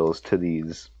details to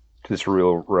this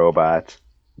real robot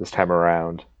this time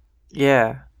around.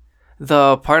 Yeah,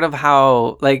 the part of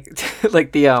how like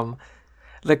like the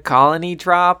colony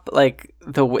drop, like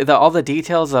the all the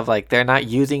details of like they're not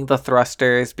using the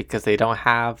thrusters because they don't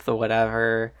have the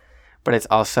whatever, but it's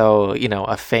also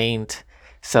a feint,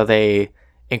 so they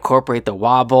incorporate the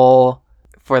wobble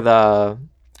for the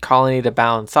colony to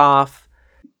bounce off.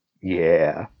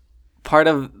 Yeah. Part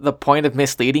of the point of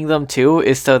misleading them too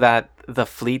is so that the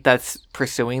fleet that's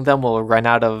pursuing them will run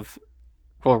out of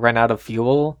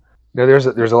fuel. No, there's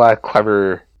a lot of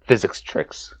clever physics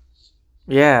tricks.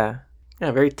 Yeah,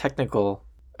 very technical.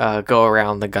 Go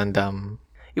around the Gundam,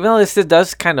 even though this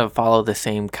does kind of follow the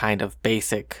same kind of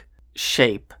basic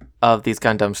shape of these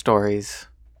Gundam stories.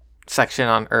 Section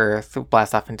on Earth,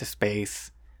 blast off into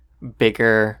space,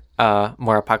 bigger,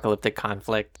 more apocalyptic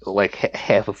conflict. Like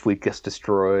half a fleet gets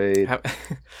destroyed.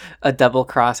 A double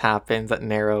cross happens that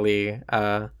narrowly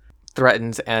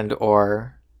threatens and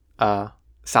or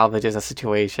salvages a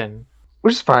situation.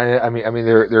 Which is fine. I mean,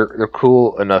 they're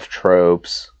cool enough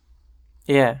tropes.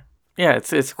 Yeah,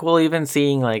 it's cool even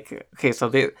seeing like okay, so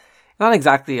they not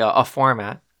exactly a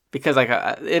format because like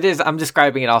it is. I'm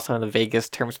describing it also in the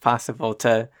vaguest terms possible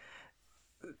to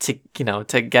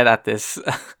get at this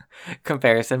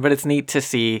comparison, but it's neat to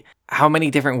see how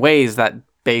many different ways that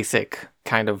basic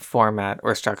kind of format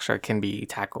or structure can be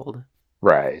tackled.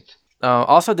 Right.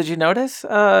 Also, did you notice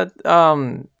Ko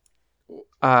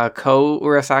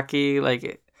Urasaki, like,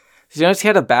 did you notice he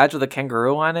had a badge with a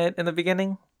kangaroo on it in the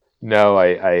beginning? No,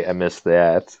 I missed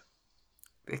that.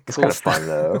 It's Cool kind of stuff. fun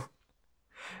though.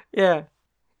 Yeah.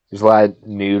 There's a lot of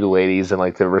nude ladies in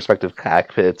like the respective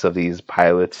cockpits of these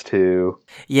pilots too.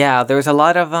 Yeah, there's a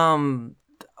lot of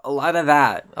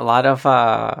that. A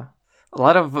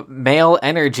lot of male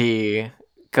energy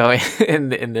going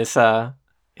in this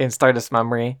in Stardust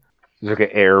Memory. There's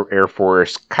like an Air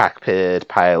Force cockpit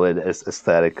pilot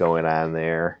aesthetic going on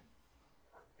there.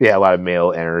 Yeah, a lot of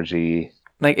male energy.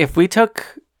 Like if we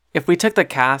took the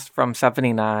cast from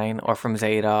 79 or from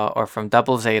Zeta or from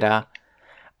Double Zeta,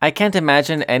 I can't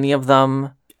imagine any of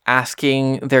them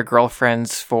asking their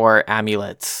girlfriends for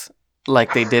amulets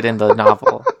like they did in the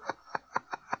novel.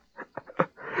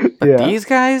 But Yeah. these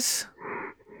guys?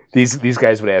 These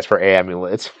guys would ask for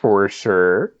amulets for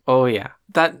sure. Oh yeah.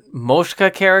 That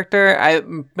Moshka character,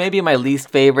 maybe my least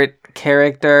favorite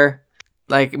character.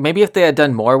 Like maybe if they had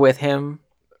done more with him,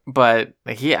 but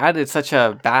he added such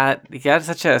a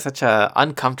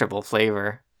uncomfortable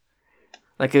flavor.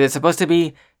 Like is it supposed to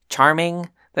be charming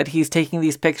that he's taking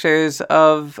these pictures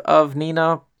of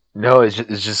Nina? No, it's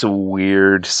just a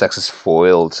weird sexist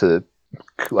foil to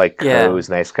like Ko's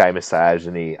nice guy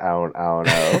misogyny. I don't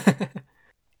know.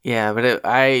 Yeah, but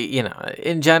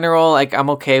in general, like I'm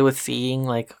okay with seeing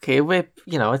like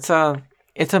it's a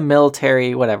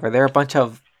military whatever. There are a bunch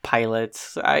of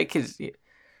pilots.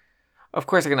 Of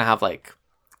course, they're gonna have like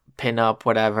pinup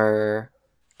whatever.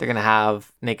 They're gonna have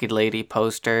naked lady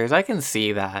posters. I can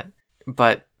see that,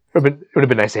 but It would have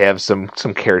been nice to have some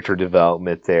character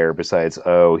development there. Besides,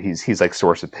 he's like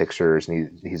source of pictures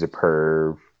and he's a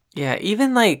perv. Yeah,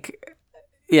 even like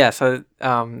so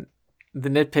the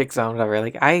nitpick zone, whatever.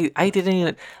 Like I didn't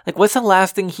even like. What's the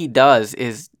last thing he does?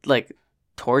 Is like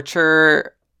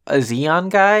torture a Xeon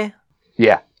guy?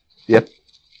 Yeah. Yep.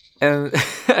 And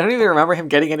I don't even remember him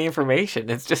getting any information.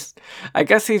 It's just, I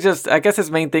guess his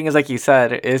main thing is like you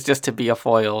said, is just to be a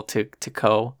foil to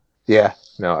Ko. Yeah.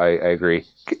 No, I agree.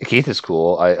 Keith is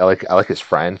cool. I like his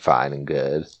friend fine and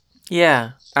good.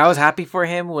 Yeah, I was happy for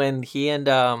him when he and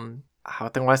I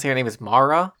think I want to say her name is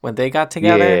Mara when they got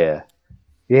together.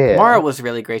 Yeah. Mara was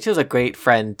really great. She was a great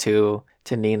friend to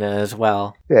Nina as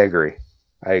well. Yeah, I agree.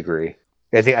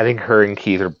 I think her and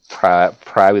Keith are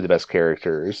probably the best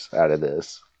characters out of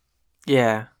this.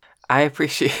 Yeah, I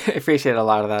appreciate a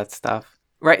lot of that stuff.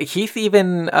 Right, Keith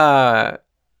even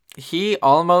he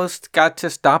almost got to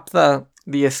stop the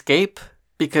escape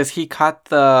because he caught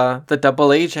the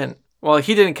double agent Well,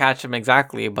 he didn't catch him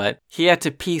exactly, but he had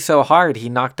to pee so hard he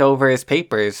knocked over his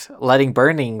papers, letting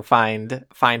Burning find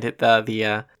it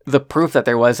the proof that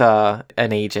there was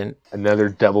an agent. Another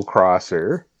double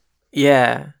crosser.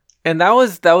 Yeah, and that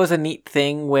was a neat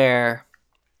thing where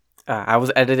I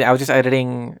was just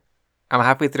editing. I'm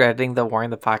halfway through editing the War in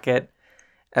the Pocket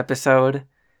episode,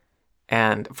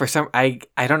 and for some I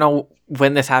don't know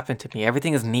when this happened to me.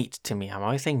 Everything is neat to me. I'm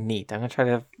always saying neat. I'm gonna try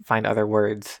to find other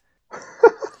words.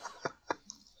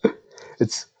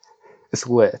 It's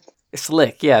lit.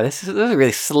 Slick, yeah. This is a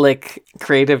really slick,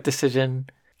 creative decision.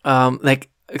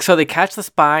 So they catch the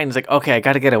spy and it's like, okay, I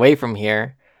got to get away from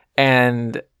here,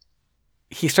 and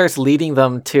he starts leading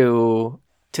them to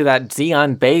that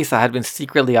Xeon base that had been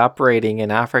secretly operating in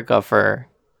Africa for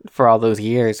all those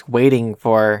years, waiting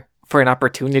for an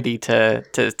opportunity to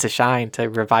shine, to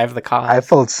revive the cause. I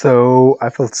felt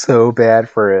so bad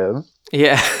for him.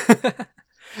 Yeah.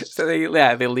 So they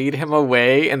lead him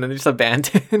away and then they just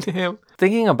abandon him.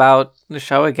 Thinking about the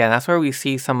show again, that's where we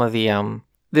see some of the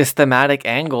this thematic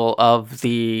angle of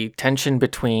the tension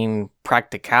between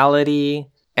practicality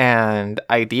and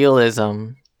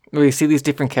idealism. We see these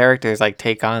different characters like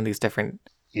take on these different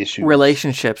Issues.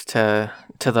 relationships to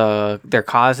their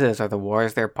causes or the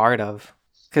wars they're part of.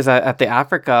 Because at the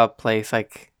Africa place,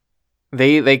 like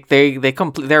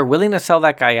they're willing to sell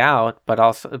that guy out, but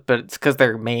it's because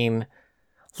their main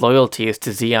loyalty is to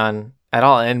Xeon at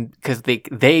all, and because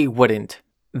they wouldn't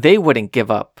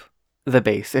give up the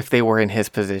base if they were in his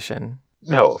position.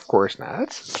 No, of course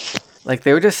not. Like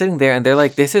they were just sitting there and they're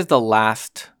like, this is the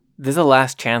last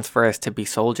chance for us to be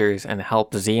soldiers and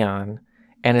help Xeon.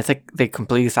 And it's like they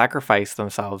completely sacrifice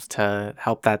themselves to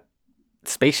help that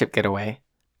spaceship get away.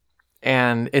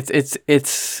 And it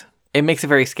makes it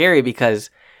very scary because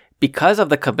of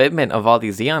the commitment of all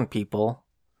these Xeon people,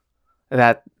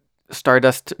 that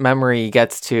Stardust Memory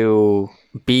gets to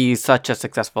be such a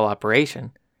successful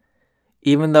operation,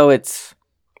 even though it's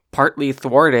partly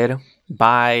thwarted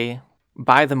by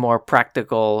the more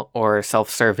practical or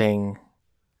self-serving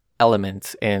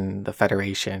elements in the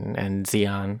Federation and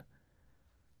Xeon,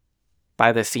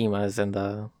 by the Semas and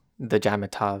the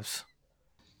Jamatovs.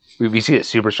 We see it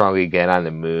super strongly again on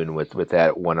the moon with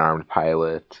that one-armed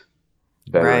pilot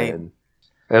veteran. Right.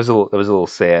 That was a little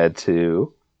sad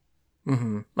too.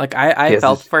 Mm-hmm. Like I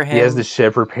felt for him. He has the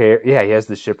ship prepared. Yeah, he has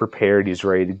the ship prepared. He's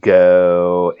ready to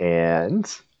go. And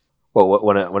well,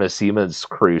 when a Seaman's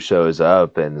crew shows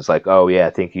up and is like, "Oh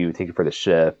yeah, thank you for the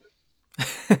ship,"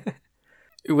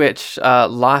 which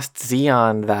lost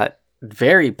Xeon that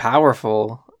very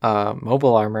powerful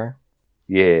mobile armor.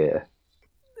 Yeah,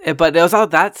 but that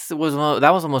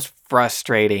was the most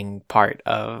frustrating part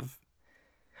of.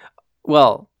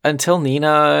 Well, until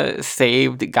Nina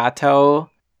saved Gato,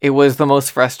 it was the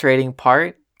most frustrating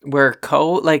part where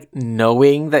Ko, like,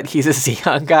 knowing that he's a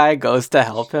Xeon guy, goes to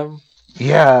help him.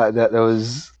 Yeah, it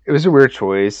was a weird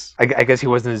choice. I guess he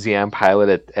wasn't a Xeon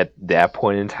pilot at that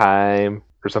point in time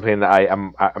or something.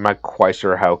 I'm not quite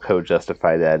sure how Ko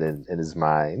justified that in his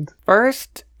mind.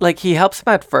 First, like, he helps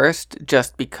him at first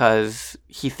just because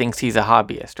he thinks he's a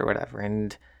hobbyist or whatever,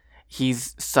 and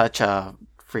he's such a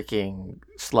freaking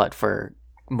slut for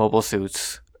mobile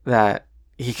suits that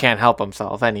he can't help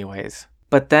himself anyways.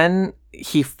 But then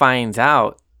he finds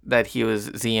out that he was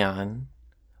Xeon,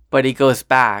 but he goes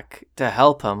back to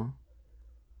help him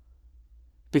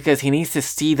because he needs to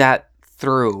see that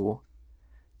through.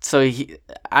 So he,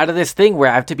 out of this thing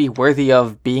where I have to be worthy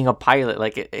of being a pilot,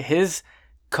 like his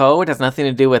code has nothing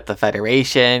to do with the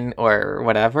Federation or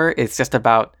whatever. It's just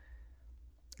about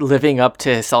living up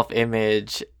to his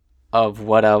self-image of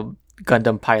what a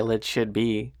Gundam pilot should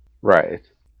be. Right.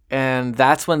 And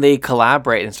that's when they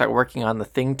collaborate and start working on the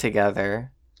thing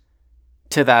together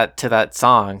to that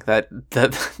song, that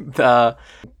the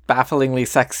bafflingly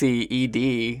sexy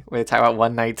ED where they talk about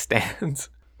one night stands.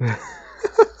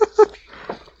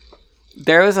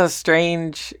 There was a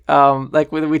strange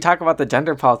like we talk about the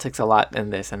gender politics a lot in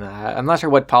this, and I'm not sure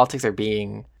what politics are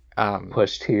being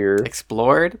pushed here,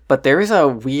 explored, but there is a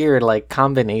weird like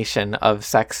combination of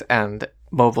sex and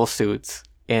mobile suits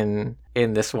in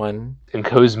this one. And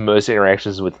Ko's most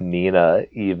interactions with Nina,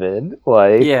 even,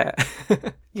 like... Yeah.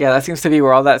 Yeah, that seems to be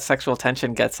where all that sexual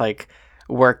tension gets, like,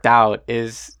 worked out,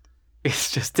 is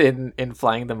just in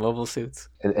flying the mobile suits.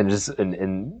 And just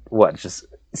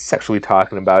sexually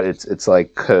talking about it's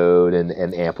like code and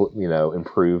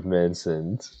improvements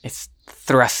and... It's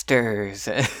thrusters.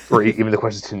 Or even the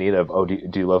question to Nina of,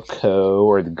 do you love Ko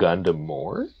or the Gundam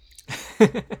more?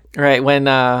 Right, when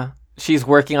she's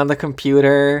working on the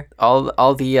computer.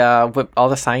 All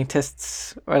the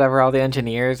scientists, whatever, all the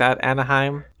engineers at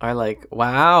Anaheim are like,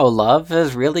 "Wow, love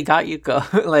has really got you go."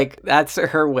 Like that's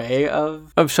her way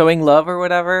of showing love or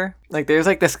whatever. Like there's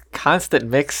like this constant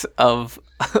mix of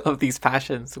of these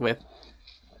passions with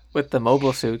the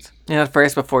mobile suits. And at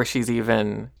first, before she's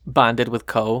even bonded with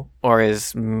Ko or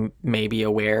is maybe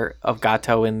aware of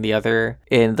Gato in the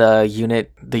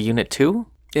unit 2.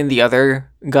 In the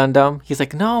other Gundam, he's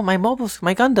like, "No, my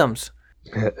Gundams."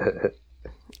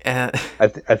 I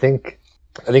think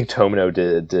Tomino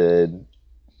did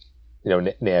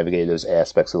navigate those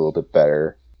aspects a little bit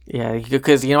better. Yeah,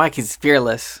 because like he's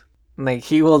fearless. Like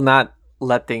he will not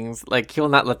let things be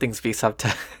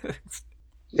subtext.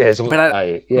 Yeah, so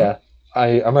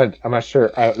I'm not sure.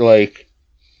 Like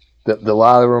the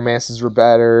lot of the romances were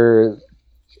better.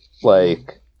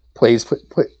 Like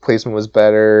placement was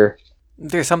better.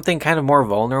 There's something kind of more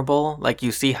vulnerable. Like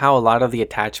you see how a lot of the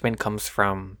attachment comes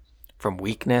from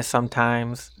weakness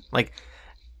sometimes. Like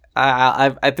I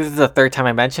this is the third time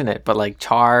I mention it, but like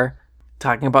Char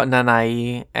talking about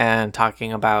Nanai and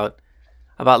talking about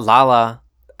Lala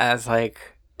as like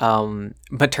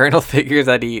maternal figures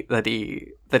that he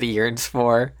yearns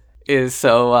for is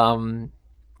so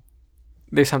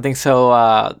there's something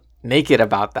so naked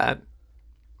about that.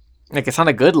 Like it's not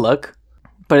a good look.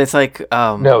 But it's like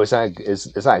no, it's not.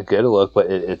 It's not good to look, but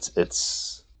it's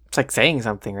like saying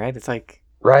something, right? It's like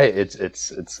right.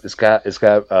 It's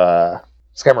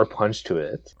got more punch to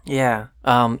it. Yeah.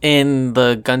 In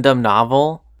the Gundam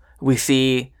novel, we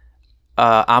see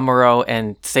Amuro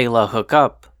and Sayla hook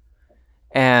up,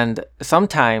 and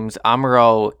sometimes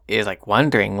Amuro is like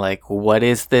wondering, like, what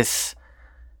is this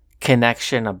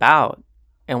connection about?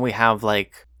 And we have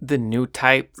like the new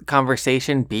type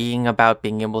conversation being about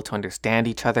being able to understand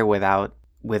each other without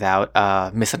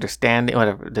misunderstanding,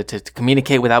 whatever, to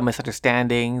communicate without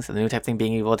misunderstandings. The new type thing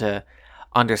being able to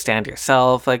understand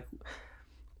yourself. Like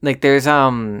there's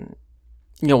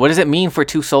what does it mean for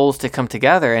two souls to come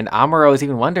together? And Amuro is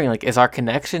even wondering, like, is our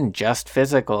connection just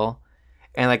physical?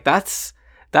 And like that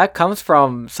comes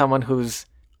from someone who's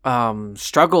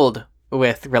struggled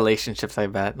with relationships. I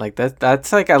bet like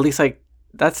that's like at least like.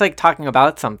 That's like talking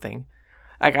about something.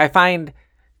 Like I find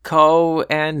Ko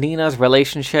and Nina's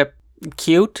relationship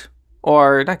cute,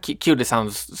 or not cute. Cute, it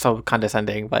sounds so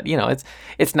condescending, but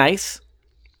it's nice.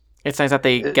 It's nice that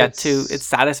they it's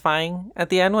satisfying at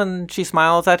the end when she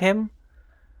smiles at him.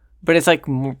 But it's like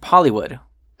Hollywood.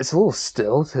 It's a little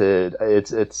stilted.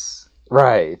 It's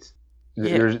right.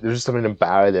 Yeah. There's something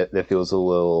about it that feels a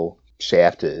little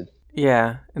shafted.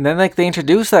 Yeah, and then like they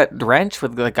introduce that wrench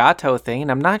with the Gato thing, and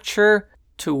I'm not sure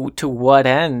to what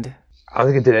end. I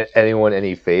don't think it did anyone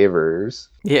any favors.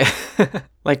 Yeah.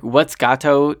 Like what's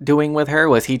Gato doing with her?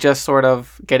 Was he just sort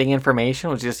of getting information?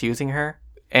 Was he just using her?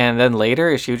 And then later,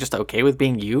 is she just okay with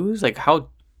being used? Like how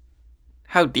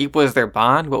deep was their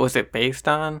bond? What was it based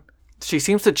on? She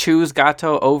seems to choose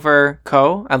Gato over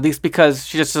Ko, at least because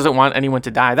she just doesn't want anyone to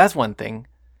die. That's one thing,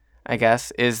 I guess,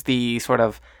 is the sort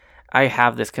of I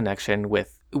have this connection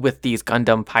with these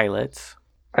Gundam pilots.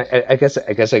 I guess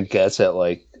that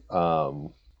like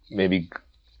maybe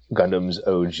Gundam's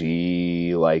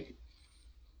OG like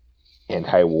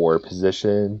anti-war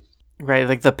position, right?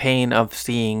 Like the pain of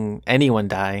seeing anyone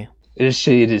die. It is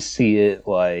shitty to see it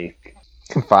like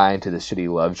confined to the shitty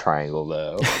love triangle,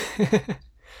 though.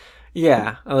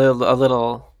 Yeah, a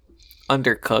little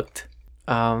undercooked.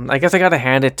 I guess I gotta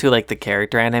hand it to like the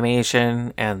character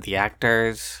animation and the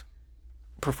actors'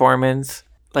 performance.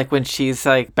 Like when she's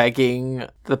like begging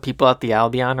the people at the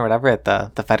Albion or whatever at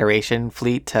the Federation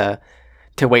fleet to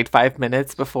wait 5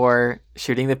 minutes before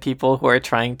shooting the people who are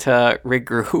trying to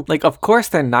regroup. Like, of course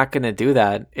they're not gonna do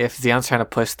that if Zeon's trying to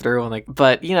push through. And like,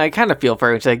 but I kind of feel for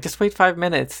her. She's like, just wait 5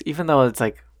 minutes, even though it's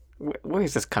like, where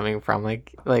is this coming from?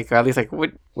 Like, or at least like,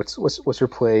 what? What's your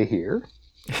play here?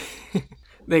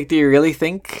 Like, do you really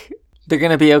think they're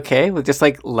gonna be okay with just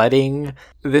like letting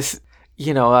this,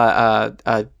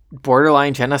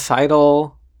 borderline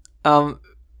genocidal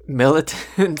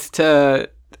militants to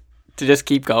just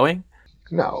keep going?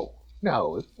 No.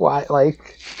 Why?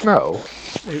 Like, no.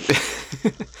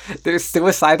 They're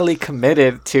suicidally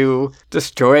committed to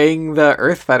destroying the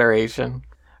Earth Federation.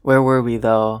 Where were we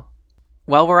though?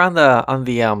 Well, we're on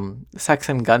the Sex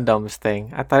and Gundams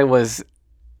thing. I thought it was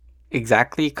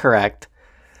exactly correct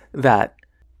that,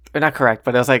 or not correct,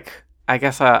 but it was like, I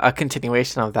guess a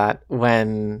continuation of that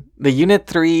when the Unit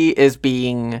 3 is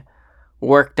being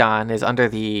worked on, is under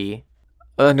the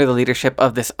leadership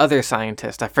of this other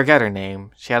scientist. I forget her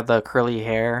name. She had the curly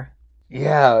hair.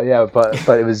 Yeah, but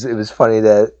it was funny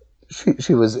that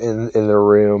she was in the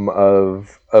room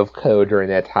of Ko during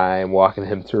that time, walking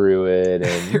him through it,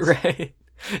 and Right.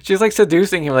 She's like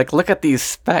seducing him, like, look at these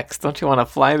specs. Don't you want to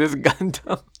fly this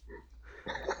Gundam?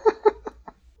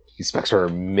 these specs are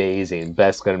amazing,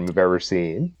 best Gundam we've ever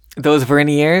seen. Those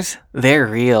verniers, they're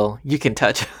real. You can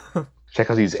touch them. Check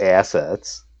out these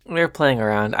assets. We're playing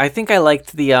around. I think I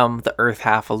liked the Earth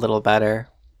half a little better.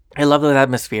 I love the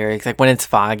atmosphere. It's like when it's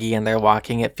foggy and they're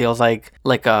walking, it feels like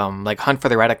Hunt for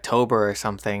the Red October or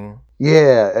something.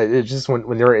 Yeah, it just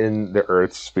when they were in the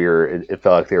Earth sphere, it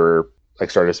felt like they were like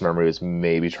Stardust Memory was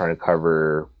maybe trying to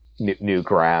cover new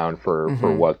ground for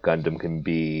what Gundam can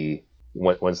be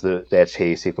once that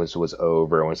chase sequence was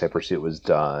over, once that pursuit was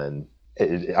done. I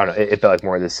don't know. It felt like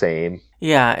more of the same.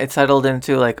 Yeah, it settled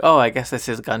into like, oh, I guess this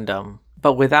is Gundam.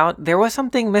 But there was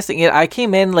something missing. Yeah, I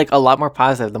came in like a lot more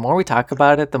positive. The more we talk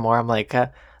about it, the more I'm like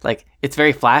it's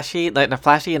very flashy, like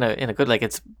flashy in a good, like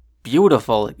it's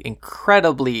beautiful,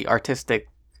 incredibly artistic,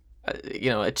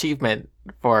 achievement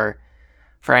for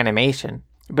animation.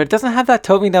 But it doesn't have that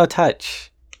Tomino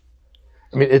touch.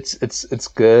 I mean, it's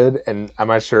good, and I'm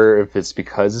not sure if it's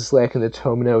because it's lacking the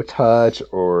Tomino touch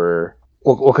or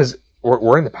because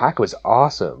War in the Pocket was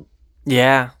awesome.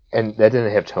 Yeah. And that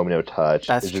didn't have Tomino touch.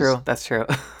 That's true. That's true.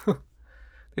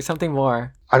 There's something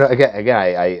more. I know. Again,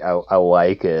 I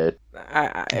like it.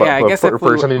 I guess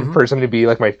for something to be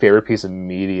like my favorite piece of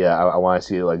media, I want to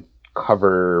see it like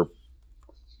cover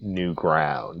new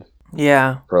ground.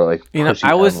 Yeah. Or like push the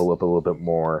envelope a little bit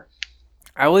more.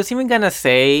 I was even gonna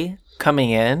say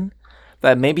coming in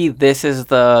that maybe this is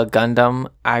the Gundam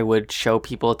I would show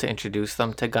people to introduce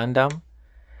them to Gundam,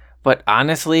 but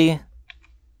honestly,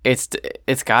 it's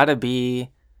gotta be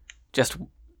just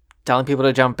telling people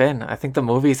to jump in. I think the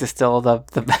movies is still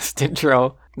the best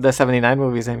intro. The 79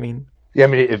 movies, I mean. Yeah, I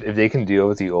mean, if they can deal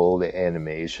with the old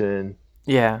animation.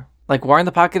 Yeah. Like, War in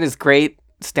the Pocket is great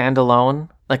standalone.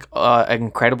 Like, an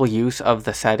incredible use of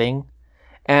the setting.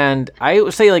 And I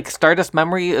would say, like, Stardust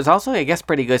Memory is also, I guess,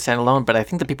 pretty good standalone. But I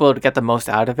think the people who get the most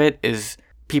out of it is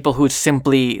people who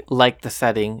simply like the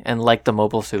setting and like the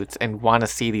mobile suits and want to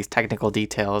see these technical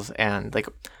details and, like,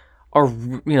 a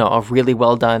really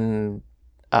well done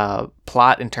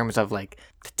plot in terms of like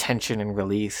the tension and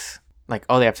release. Like,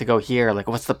 oh, they have to go here. Like,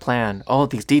 what's the plan? Oh,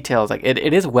 these details. Like,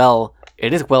 it is well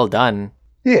done.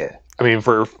 Yeah, I mean,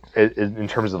 in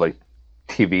terms of like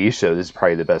TV show, this is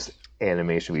probably the best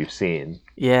animation we've seen.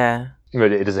 Yeah,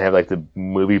 it doesn't have like the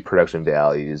movie production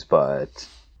values, but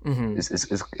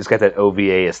it's got that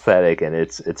OVA aesthetic, and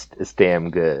it's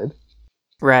damn good.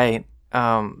 Right.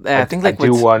 I think like I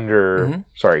do wonder. Mm-hmm.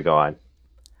 Sorry, go on.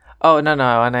 Oh no!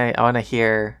 I wanna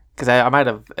hear, because I might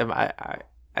have.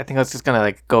 I think I was just gonna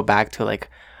like go back to like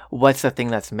what's the thing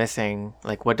that's missing.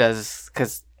 Like, what does,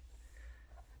 because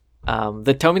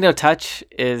the Tomino touch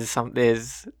is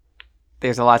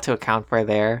there's a lot to account for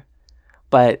there,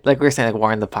 but like we were saying, like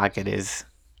War in the Pocket is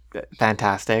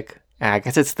fantastic. And I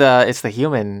guess it's the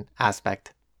human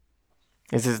aspect.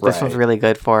 This one's really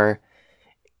good for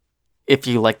if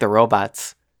you like the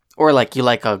robots, or like you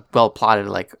like a well plotted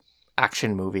like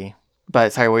action movie.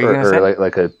 But sorry, what were you gonna say?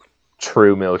 Like a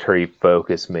true military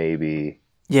focus, maybe.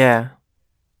 Yeah,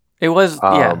 it was.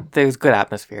 There's good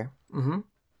atmosphere. Mm-hmm.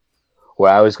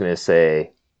 Well, I was gonna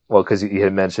say, because you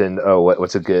had mentioned,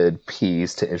 what's a good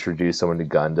piece to introduce someone to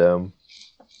Gundam,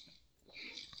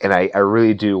 and I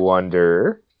really do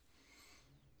wonder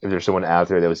if there's someone out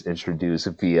there that was introduced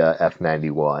via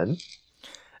F91.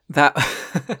 That.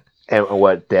 And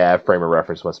what that frame of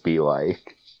reference must be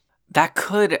like. That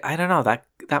could, I don't know,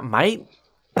 that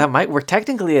might work.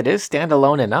 Technically, it is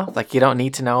standalone enough. Like, you don't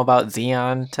need to know about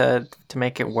Xeon to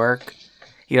make it work.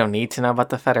 You don't need to know about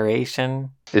the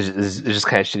Federation. It's just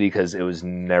kind of shitty because it was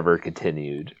never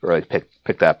continued or like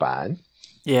picked up on.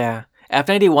 Yeah.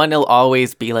 F91 will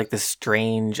always be like this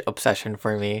strange obsession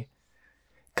for me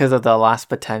because of the lost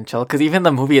potential. Because even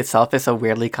the movie itself is so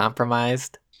weirdly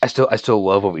compromised. I still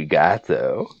love what we got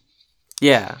though.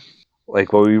 Yeah.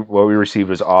 Like what we received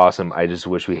was awesome. I just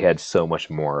wish we had so much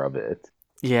more of it.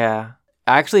 Yeah.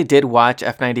 I actually did watch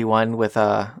F91 with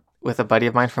a buddy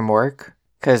of mine from work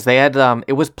because they had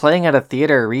it was playing at a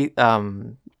theater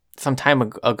some time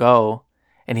ago,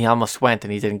 and he almost went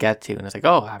and he didn't get to, and I was like,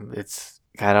 oh, it's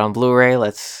got it on Blu-ray.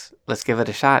 Let's give it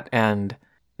a shot. And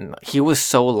he was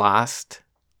so lost.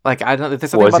 Like, I don't.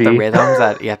 There's something about the rhythms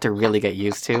that you have to really get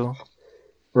used to.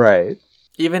 Right.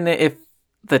 Even if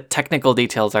the technical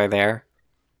details are there.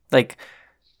 Like,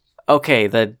 okay,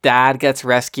 the dad gets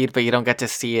rescued, but you don't get to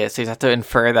see it, so you have to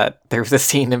infer that there's a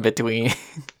scene in between.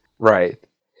 Right.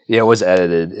 Yeah, it was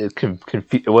edited.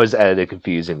 It was edited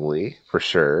confusingly, for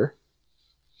sure.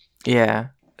 Yeah.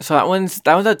 So that one's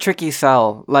a tricky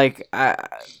sell. Like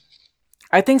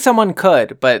I think someone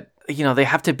could, but they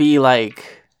have to be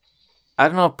like, I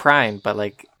don't know, prime, but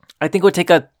like I think it would take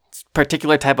a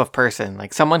particular type of person,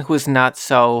 like someone who's not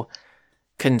so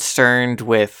concerned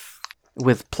with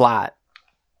plot,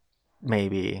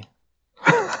 maybe,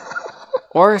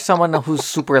 or someone who's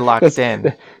super locked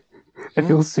in. I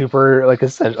feel super like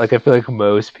essential. Like I feel like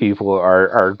most people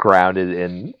are grounded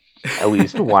in at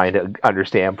least wanting to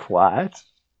understand plot.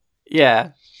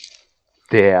 Yeah,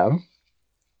 Damn.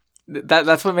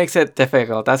 that's what makes it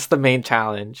difficult. That's the main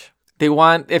challenge. They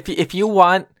want if you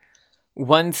want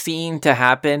one scene to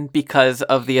happen because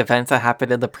of the events that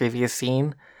happened in the previous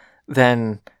scene,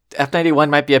 then F91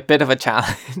 might be a bit of a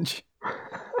challenge.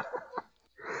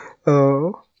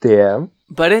 Oh, damn.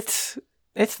 But it's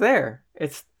there.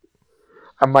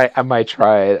 I might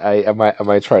try it. I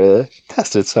might try to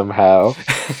test it somehow.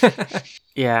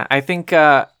 Yeah, I think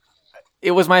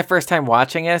it was my first time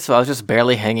watching it, so I was just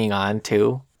barely hanging on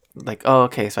to, like, oh,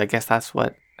 okay, so I guess that's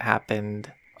what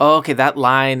happened. Oh, okay, that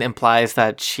line implies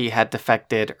that she had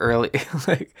defected early.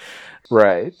 Like,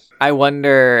 Right. I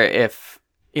wonder if,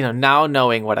 now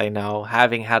knowing what I know,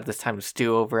 having had this time to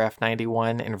stew over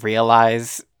F91 and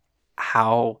realize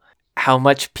how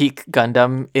much peak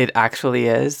Gundam it actually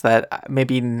is, that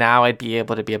maybe now I'd be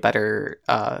able to be a better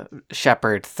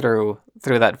shepherd through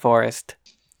that forest.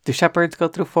 Do shepherds go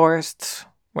through forests?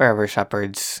 Wherever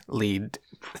shepherds lead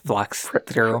flocks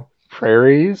through.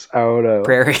 Prairies? I don't know.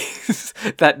 Prairies.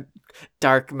 That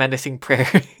dark, menacing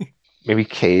prairie. Maybe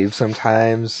caves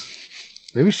sometimes.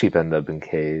 Maybe sheep end up in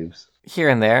caves. Here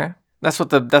and there. That's what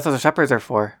the shepherds are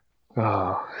for.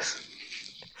 Oh.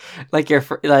 Like you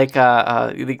have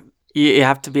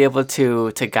to be able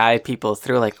to guide people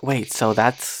through, like, wait, so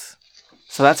that's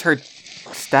her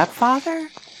stepfather?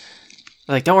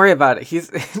 Like, don't worry about it. He's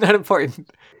not important.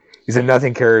 He's a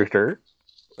nothing character.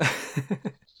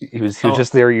 He was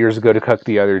just there years ago to cuck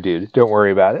the other dude. Don't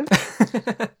worry about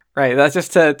it. Right, that's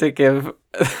just to give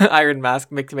Iron Mask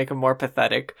to make him more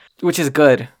pathetic, which is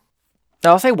good.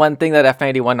 I'll say one thing that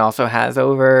F91 also has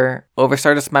over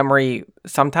Stardust Memory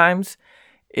sometimes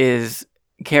is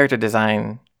character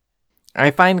design.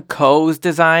 I find Ko's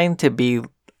design to be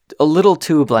a little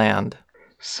too bland.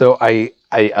 So I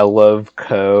love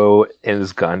Ko in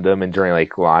his Gundam and during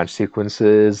like launch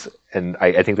sequences, and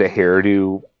I think the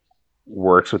hairdo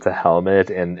works with the helmet,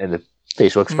 and the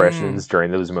facial expressions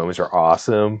during those moments are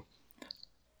awesome.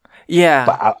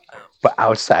 Yeah. But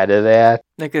outside of that,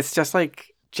 like, it's just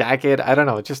like jagged, I don't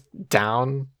know, just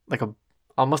down, like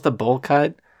almost a bowl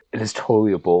cut. It is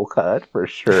totally a bowl cut for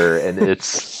sure, and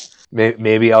it's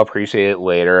maybe I'll appreciate it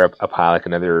later upon like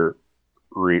another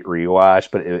rewatch,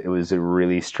 but it was a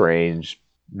really strange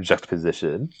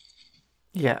juxtaposition.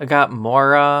 Yeah, I got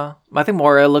Mora. I think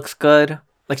Mora looks good.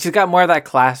 Like, she's got more of that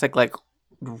classic, like,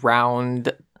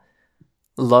 round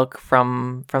look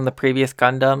from the previous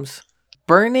Gundams.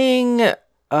 Burning,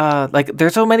 like,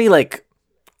 there's so many like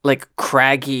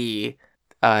craggy,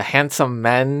 handsome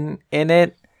men in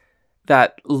it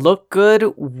that look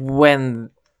good when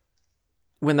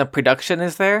the production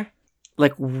is there.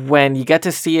 Like, when you get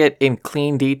to see it in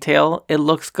clean detail, it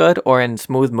looks good, or in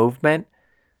smooth movement.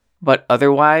 But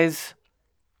otherwise,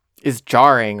 is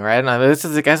jarring, right? And this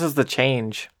is, I guess, is the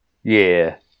change.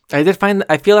 Yeah. I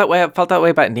felt that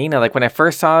way about Nina. Like, when I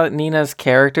first saw Nina's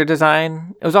character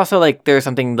design, it was also like there's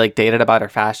something like dated about her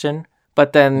fashion.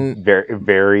 But then very,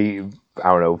 very, I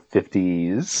don't know,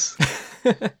 50s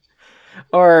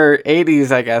or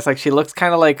 80s, I guess. Like, she looks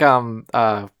kind of like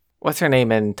what's her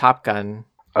name in Top Gun?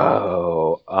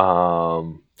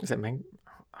 Is it Meg?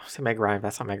 I'll say Meg Ryan.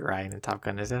 That's not Meg Ryan in Top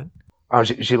Gun, is it? Oh,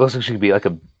 she looks like she could be like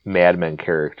a Mad Men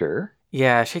character.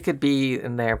 Yeah, she could be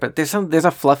in there, but there's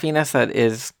a fluffiness that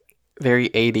is very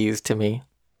 80s to me.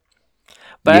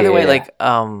 But either way, like,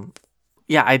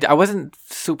 yeah, I wasn't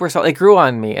super sold. It grew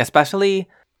on me, especially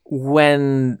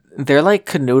when they're like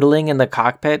canoodling in the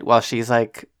cockpit while she's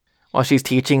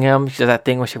teaching him. She does that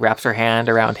thing where she wraps her hand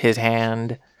around his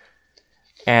hand,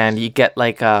 and you get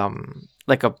like a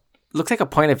looks like a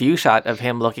point of view shot of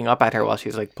him looking up at her while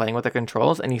she's like playing with the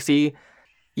controls, and you see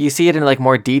it in like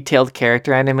more detailed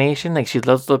character animation. Like, she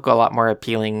does look a lot more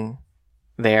appealing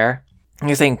there. And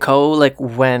you're saying Ko, like,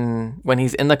 when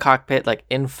he's in the cockpit, like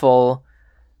in full,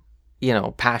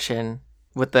 passion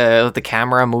with the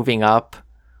camera moving up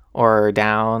or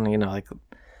down, like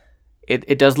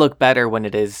it does look better when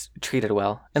it is treated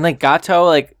well. And like Gato,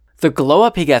 like the glow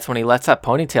up he gets when he lets that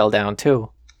ponytail down too.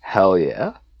 Hell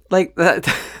yeah. Like that,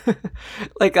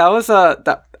 like that was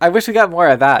I wish we got more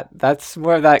of that. That's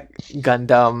more of that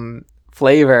Gundam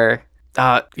flavor.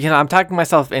 I'm talking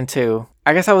myself into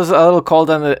I guess I was a little cold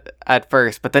on it at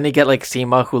first, but then you get like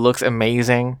Seema, who looks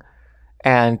amazing,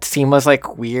 and Seema's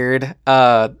like weird,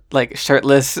 like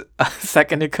shirtless,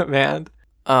 second in command.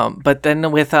 But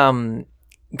then with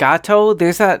Gato,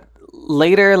 there's that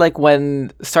later, like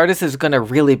when Stardust is gonna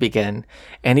really begin,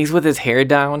 and he's with his hair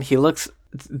down. He looks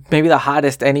maybe the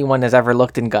hottest anyone has ever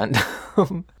looked in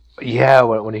Gundam. Yeah,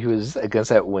 when he was against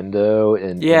that window,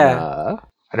 and Yeah.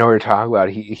 I know what you're talking about.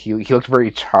 He looked very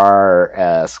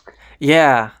Char-esque.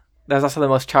 Yeah, that's also the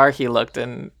most Char he looked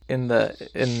in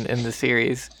the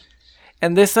series.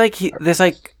 And this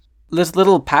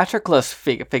little Patroclus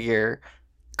figure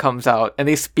comes out, and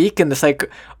they speak in this like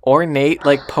ornate,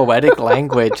 like poetic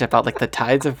language about like the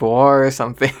tides of war or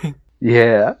something.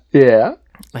 Yeah, yeah.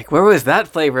 Like, where was that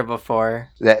flavor before?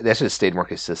 That should have stayed more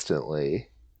consistently.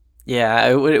 Yeah,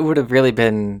 it would have really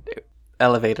been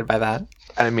elevated by that.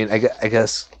 I mean, I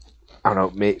guess I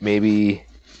don't know. Maybe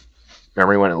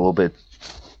memory went a little bit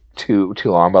too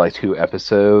long by like 2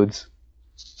 episodes.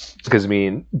 Because I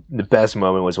mean, the best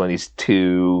moment was when these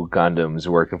 2 Gundams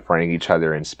were confronting each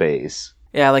other in space.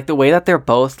 Yeah, like the way that they're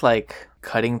both like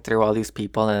cutting through all these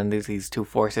people, and then there's these 2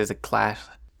 forces that clash.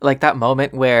 Like that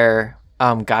moment where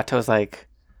Gato's like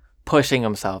pushing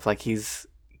himself, like he's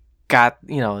got,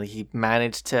 he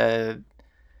managed to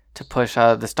push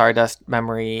the Stardust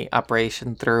memory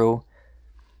operation through,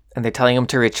 and they're telling him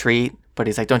to retreat, but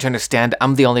he's like, "Don't you understand?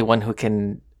 I'm the only one who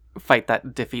can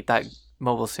defeat that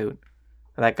mobile suit,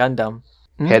 or that Gundam."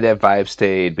 Had that vibe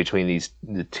stayed between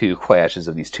the 2 clashes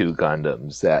of these 2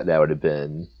 Gundams, that would have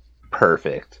been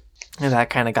perfect. And that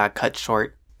kind of got cut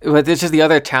short. But this is the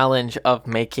other challenge of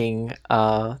making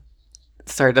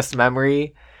Stardust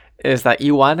memory, is that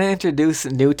you want to introduce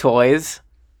new toys.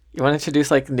 You want to introduce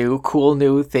like cool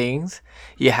new things.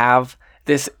 You have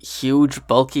this huge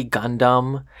bulky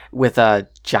Gundam with a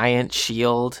giant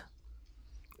shield.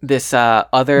 This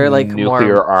other like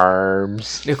nuclear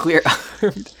arms. Nuclear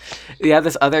armed. You have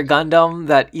this other Gundam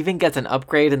that even gets an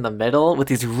upgrade in the middle with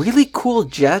these really cool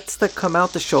jets that come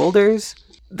out the shoulders.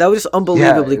 That was just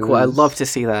unbelievably cool. I love to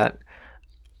see that.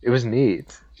 It was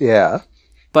neat. Yeah.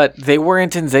 But they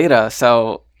weren't in Zeta,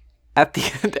 so at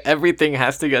the end everything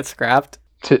has to get scrapped.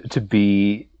 To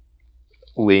be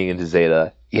leading into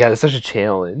Zeta. Yeah, that's such a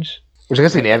challenge. Which I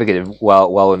guess they navigated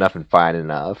well enough and fine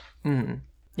enough. Mm-hmm.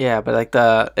 Yeah, but like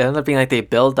it ended up being like they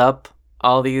build up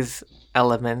all these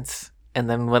elements, and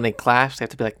then when they clash, they have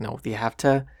to be like, no, you have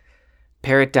to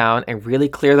pare it down and really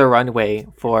clear the runway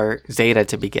for Zeta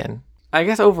to begin. I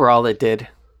guess overall it did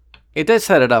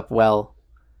set it up well.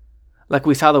 Like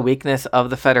we saw the weakness of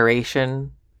the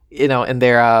Federation, in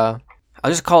their I'll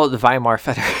just call it the Weimar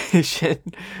Federation.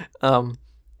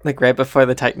 Like right before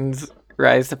the Titans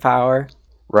rise to power.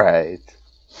 Right.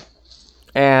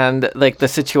 And like the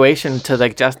situation to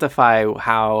like justify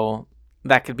how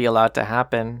that could be allowed to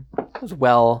happen was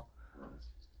well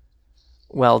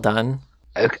done.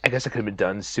 I guess it could have been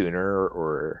done sooner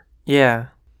or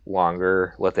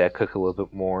longer. Let that cook a little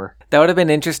bit more. That would have been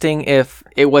interesting if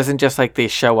it wasn't just like they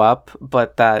show up,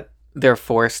 but that they're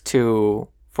forced to,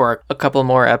 for a couple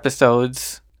more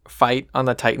episodes, fight on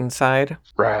the Titan side.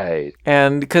 Right.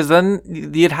 And because then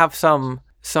you'd have some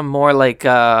more like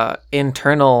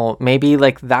internal, maybe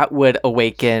like that would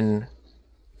awaken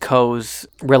Ko's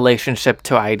relationship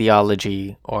to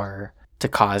ideology or to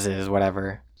causes,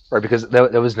 whatever. Right, because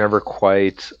that was never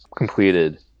quite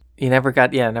completed. You never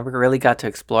really got to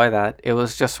explore that. It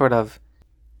was just sort of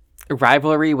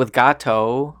rivalry with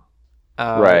Gato.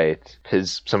 Right.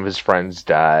 Some of his friends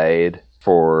died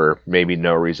for maybe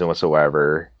no reason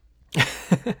whatsoever.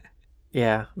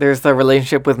 Yeah, there's the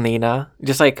relationship with Nina.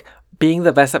 Just like being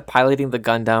the best at piloting the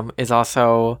Gundam is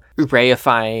also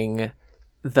reifying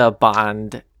the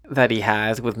bond that he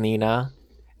has with Nina,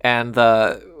 and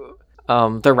the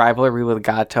rivalry with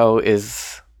Gato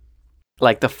is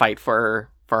like the fight for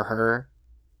her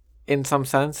in some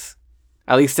sense,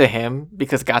 at least to him,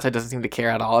 because Gato doesn't seem to care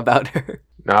at all about her.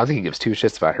 No, I don't think he gives 2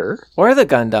 shits about her. Or the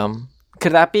Gundam.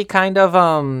 Could that be kind of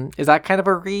is that kind of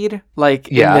a read? Like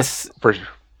yeah, in this...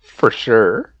 for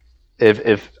sure. If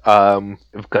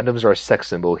Gundams are a sex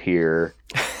symbol here,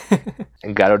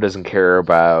 and Gato doesn't care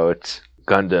about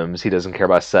Gundams, he doesn't care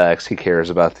about sex. He cares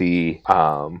about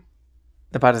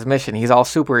about his mission. He's all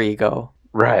super ego.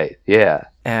 Right. Yeah.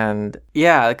 And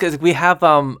yeah, because we have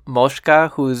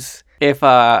Moshka, who's if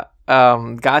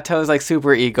Gato's like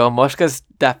super ego, Moshka's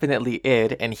definitely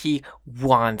id, and he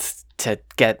wants to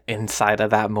get inside of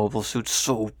that mobile suit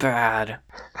so bad.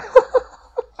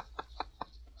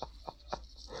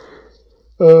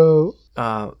 Oh.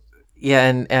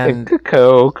 Yeah, and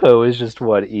Ko is just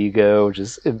what ego,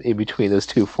 just in between those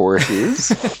two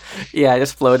forces. yeah,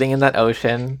 just floating in that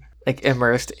ocean, like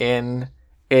immersed in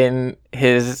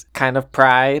his kind of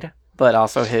pride, but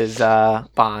also his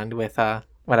bond with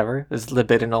whatever his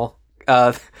libidinal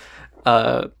uh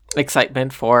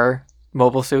excitement for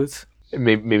mobile suits.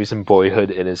 Maybe some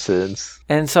boyhood innocence.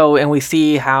 And we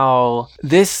see how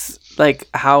this, like,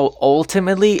 how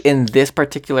ultimately in this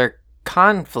particular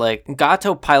conflict,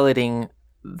 Gato piloting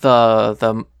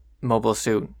the mobile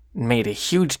suit made a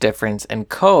huge difference, and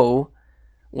Ko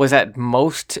was at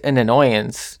most an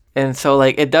annoyance. And so,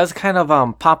 like, it does kind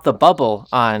of pop the bubble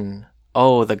on,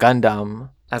 oh, the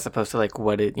Gundam, as opposed to like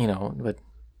what it, with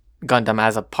Gundam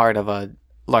as a part of a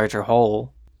larger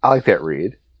whole. I like that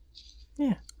read.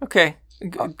 Yeah. Okay.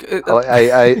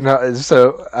 I no.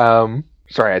 So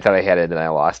sorry, I thought I had it and I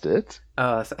lost it.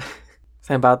 Something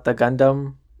about the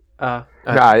Gundam. No,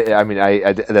 I mean,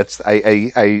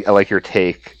 I like your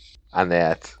take on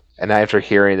that. And after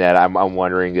hearing that, I'm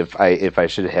wondering if I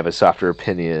should have a softer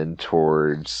opinion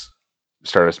towards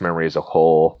Stardust Memory as a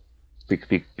whole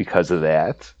because of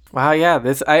that. Wow, yeah,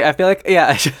 I feel like, yeah,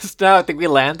 I just now think we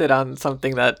landed on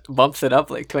something that bumps it up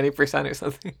like 20% or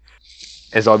something.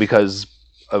 It's all because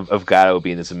of Gato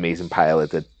being this amazing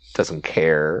pilot that doesn't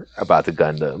care about the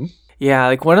Gundam. Yeah,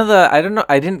 like one of the, I don't know,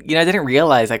 I didn't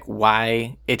realize like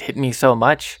why it hit me so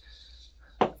much.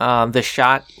 The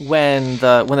shot when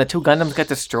the two Gundams get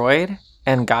destroyed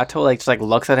and Gato like just like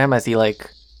looks at him as he like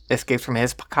escapes from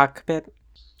his cockpit.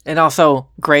 And also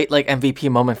great like MVP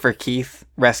moment for Keith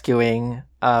rescuing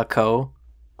Ko.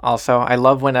 Also, I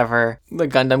love whenever the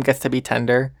Gundam gets to be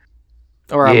tender,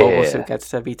 or a mobile suit gets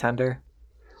to be tender.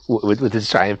 With his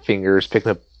giant fingers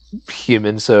picking up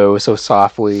humans so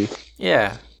softly.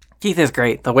 Yeah, Keith is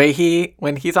great. The way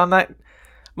when he's on that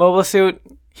mobile suit,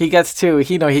 he gets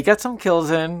he gets some kills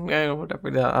in, whatever.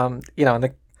 And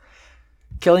the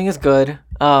killing is good.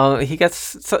 He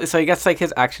gets he gets like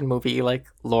his action movie like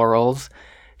laurels.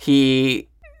 He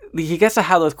gets to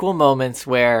have those cool moments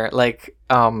where like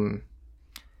Ko's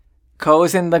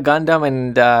in the Gundam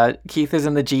and Keith is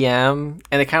in the GM,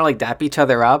 and they kind of like dap each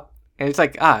other up, and it's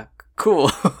like, cool.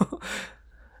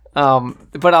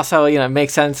 But also, it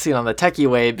makes sense, in the techie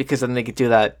way, because then they could do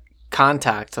that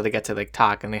contact, so they get to like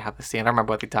talk and they have a scene. I don't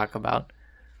remember what they talk about.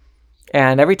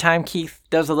 And every time Keith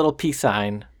does a little peace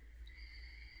sign,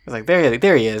 it's like,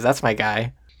 there he is. That's my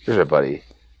guy. There's our buddy.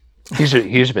 He should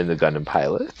have been the Gundam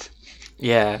pilot.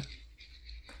 Yeah,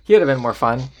 he would have been more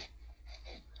fun.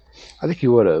 I think he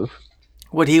would have.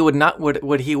 What he would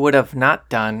have not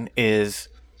done is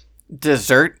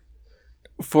desert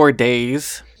for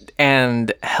days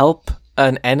and help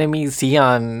an enemy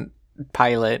Xeon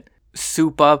pilot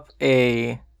soup up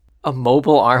a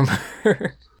mobile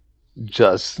armor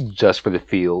just for the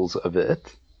feels of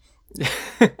it.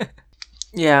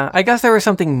 Yeah, I guess there was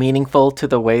something meaningful to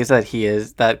the ways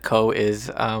that Ko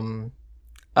is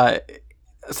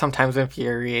sometimes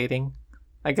infuriating.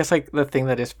 I guess like the thing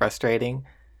that is frustrating.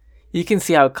 You can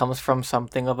see how it comes from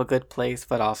something of a good place,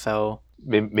 but also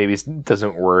maybe it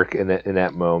doesn't work in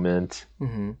that moment.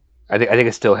 Mm-hmm. I think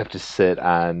I still have to sit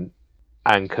on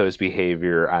Ko's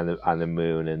behavior on the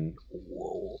moon and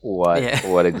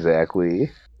what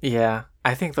exactly. Yeah,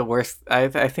 I think the worst. I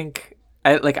think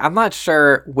I'm not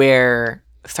sure where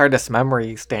Stardust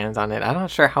Memory stands on it. I'm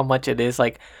not sure how much it is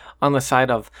like on the side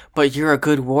of, but you're a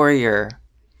good warrior,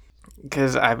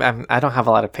 because I don't have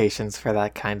a lot of patience for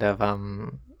that kind of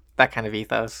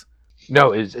ethos.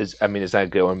 No, it's not a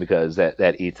good one, because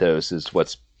that ethos is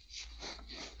what's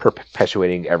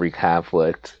perpetuating every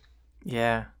conflict.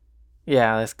 Yeah,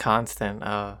 this constant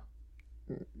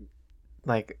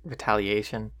like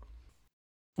retaliation.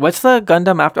 What's the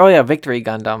Gundam after? Oh yeah, Victory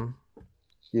Gundam.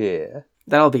 Yeah,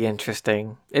 that'll be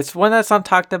interesting. It's one that's not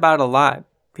talked about a lot.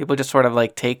 People just sort of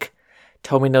like take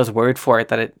Tomino's word for it,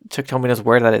 that it took Tomino's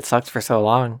word that it sucked for so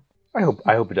long. I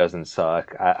hope it doesn't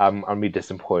suck. I'm gonna be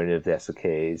disappointed if that's the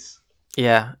case.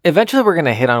 Yeah, eventually we're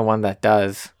gonna hit on one that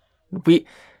does.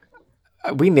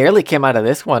 We nearly came out of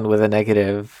this one with a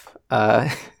negative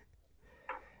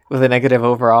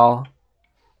overall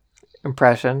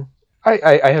impression.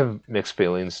 I have mixed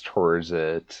feelings towards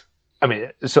it.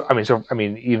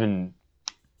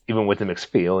 Even with the mixed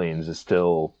feelings, it's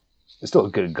still a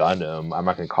good Gundam. I'm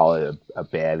not gonna call it a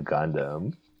bad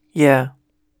Gundam. Yeah.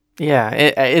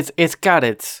 It's got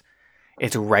its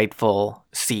rightful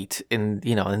seat in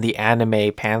in the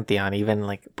anime pantheon, even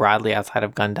like broadly outside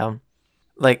of Gundam.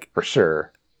 Like, for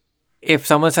sure. If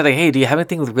someone said like, "Hey, do you have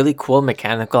anything with really cool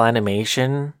mechanical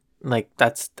animation?" Like,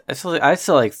 I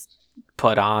still like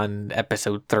put on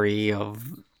episode 3 of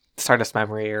Stardust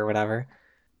Memory or whatever.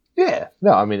 Yeah,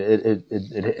 no, I mean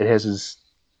it has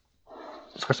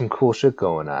it's got some cool shit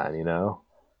going on, you know.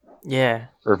 Yeah.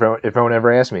 Or if anyone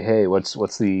ever asks me, hey,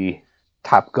 what's the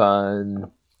Top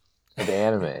Gun of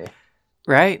anime?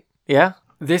 Right? Yeah.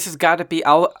 This has got to be.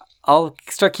 I'll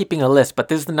start keeping a list, but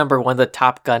this is the number one, the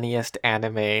Top Gunniest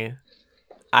anime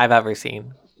I've ever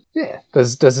seen. Yeah,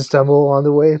 does it stumble along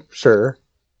the way? Sure,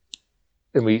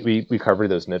 and we covered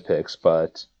those nitpicks,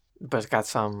 but But it's got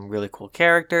some really cool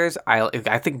characters.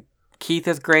 I think Keith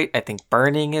is great. I think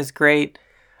Burning is great.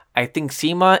 I think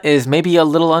Seema is maybe a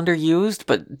little underused,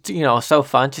 but so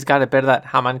fun. She's got a bit of that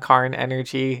Haman Karn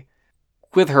energy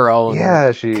with her own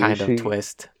yeah, kind of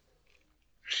twist.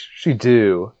 she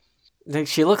do, Like,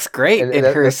 she looks great and in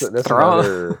her that's throne.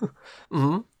 another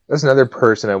Mm-hmm. that's another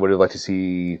person I would have liked to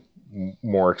see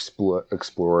more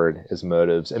explored as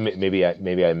motives, and maybe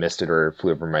I missed it or it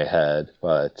flew over my head,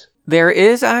 but There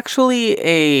is actually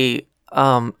a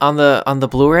on the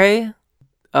Blu-ray.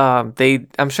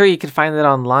 I'm sure you could find it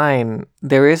online.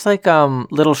 There is like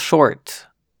little short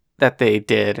that they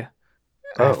did.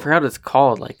 I forgot what it's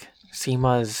called, like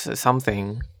Seema's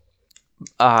something.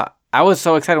 I was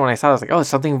so excited when I saw it. I was like, oh, it's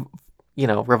something,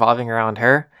 revolving around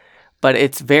her. But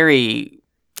it's very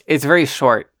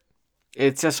short.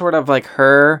 It's just sort of like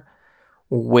her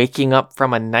waking up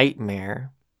from a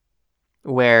nightmare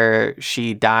where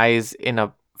she dies in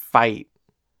a fight,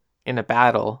 in a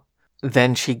battle.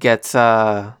 Then she gets,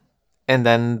 and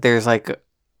then there's like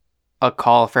a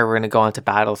call for everyone to go onto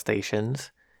battle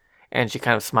stations. And she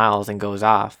kind of smiles and goes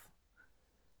off.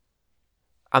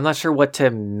 I'm not sure what to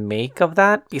make of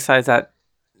that, besides that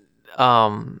it's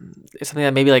something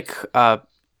that maybe like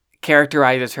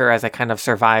characterizes her as a kind of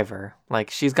survivor. Like,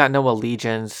 she's got no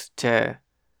allegiance to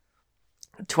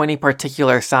any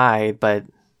particular side, but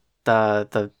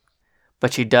but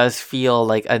she does feel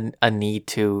like a need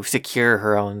to secure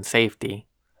her own safety.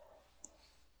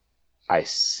 I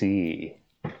see.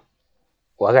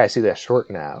 Well, I gotta see that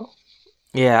short now.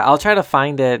 Yeah, I'll try to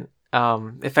find it.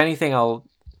 If anything, I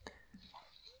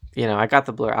got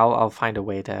the blur. I'll find a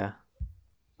way to.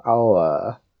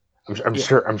 I'm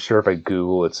sure if I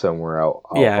Google it somewhere,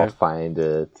 I'll find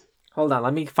it. Hold on,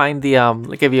 let me find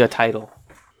the give you a title.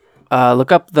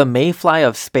 Look up The Mayfly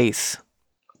of Space.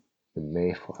 The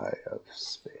Mayfly of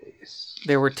Space.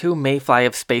 There were 2 Mayfly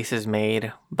of Spaces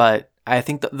made, but I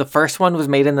think the first one was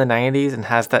made in the 90s and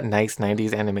has that nice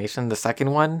 90s animation. The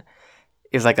second one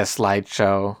is like a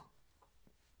slideshow,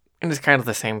 and it's kind of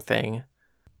the same thing.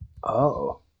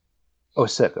 Oh,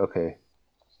 sick. Okay.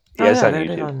 Yeah, it's on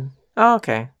YouTube. Oh,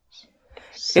 okay.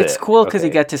 Sick. It's cool because you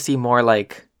get to see more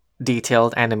like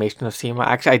detailed animation of Seema.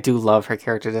 Actually, I do love her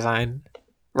character design.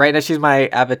 Right now, she's my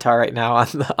avatar right now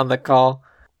on the call.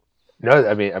 No,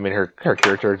 I mean her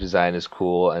character design is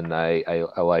cool, and I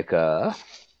like I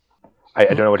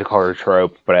don't know what to call her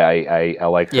trope, but I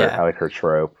like her. Yeah. I like her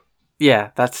trope. Yeah,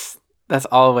 that's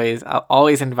always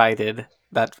invited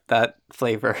that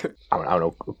flavor. I don't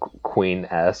know,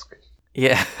 Queen-esque.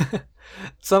 Yeah,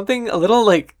 something a little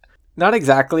like not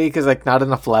exactly because like not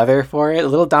enough leather for it. A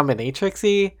little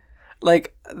dominatrixy,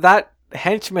 like that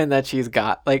henchman that she's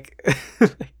got, like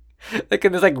like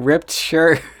in this like ripped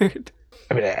shirt.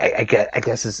 I mean, I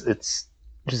guess it's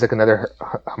just like another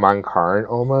Haman Karn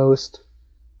almost.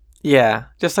 Yeah,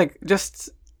 just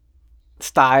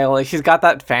style. Like, she's got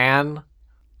that fan.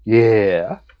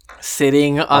 Yeah.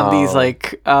 Sitting on these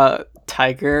like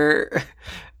tiger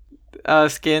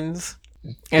skins.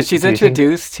 And she's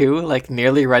introduced to like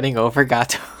nearly running over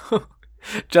Gato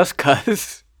just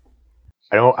cuz.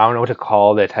 I don't know what to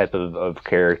call that type of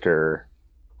character.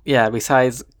 Yeah,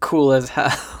 besides cool as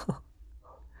hell.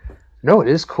 No, it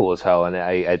is cool as hell, and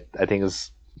I think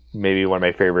it's maybe one of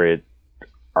my favorite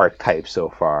archetypes so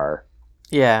far.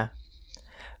 Yeah.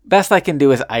 Best I can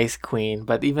do is Ice Queen,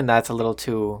 but even that's a little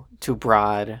too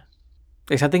broad.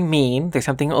 There's something mean, there's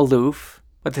something aloof,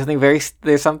 but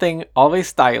there's something always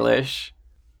stylish.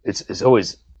 It's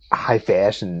always high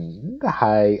fashion,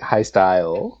 high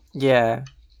style. Yeah.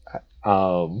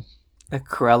 The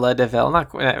Cruella de Vil.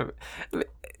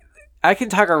 I can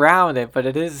talk around it, but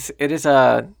it is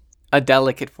a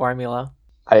delicate formula.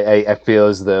 I feel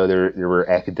as though there were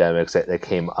academics that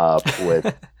came up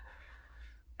with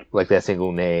like that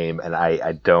single name, and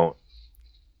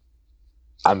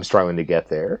I'm struggling to get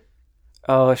there.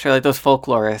 Oh, sure, like those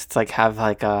folklorists like have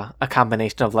like a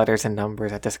combination of letters and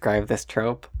numbers that describe this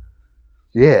trope.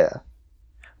 Yeah.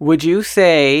 Would you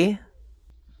say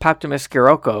Paptimus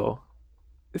Scirocco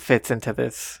fits into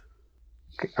this?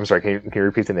 I'm sorry, can you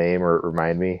repeat the name or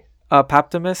remind me?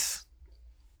 Paptimus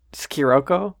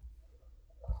Scirocco.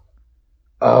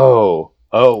 Oh,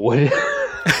 what?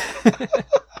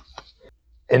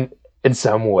 in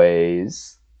some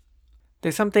ways.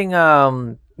 There's something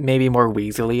maybe more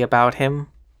weaselly about him.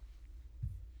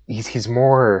 He's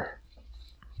more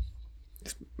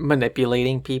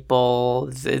Manipulating people.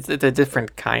 It's a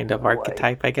different kind of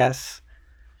archetype, I guess.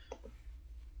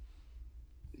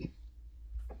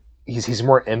 He's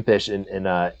more impish in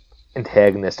a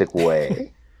antagonistic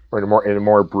way, or in a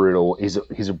more brutal. He's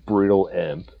a brutal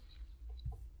imp.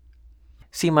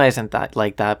 Sima isn't that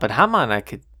like that, but Haman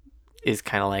is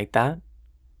kind of like that.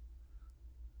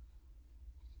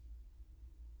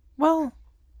 Well,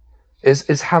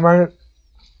 is Haman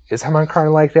kind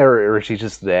of like that, or is she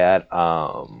just that?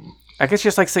 I guess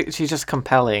she's just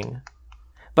compelling.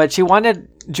 But she wanted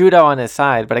Judo on his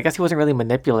side, but I guess he wasn't really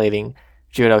manipulating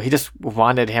Judo. He just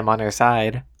wanted him on her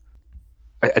side.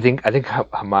 I think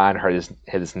Haman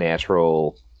had this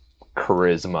natural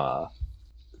charisma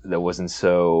that wasn't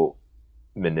so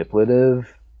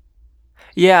manipulative.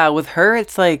 Yeah, with her,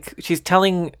 it's like she's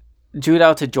telling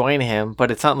Judo to join him,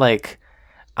 but it's not like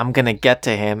I'm gonna get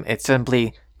to him. It's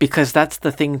simply because that's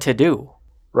the thing to do.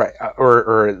 Right,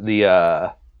 or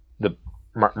the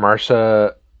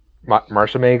Marsha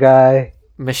May guy,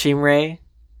 Machine Ray.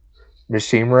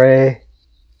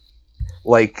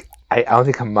 Like, I don't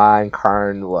think Haman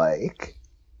Karn like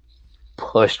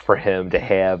pushed for him to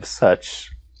have such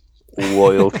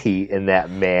loyalty in that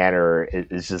manner.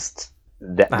 It's just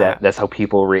that's how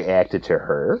people reacted to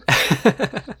her.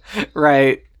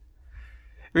 Right.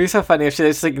 It'd be so funny if she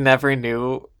just like never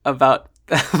knew about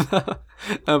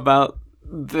about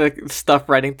the stuff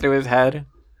running through his head.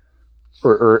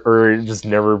 Or just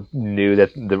never knew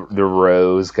that the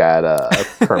rose got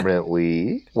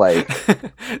permanently like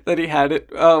that he had it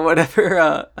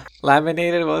whatever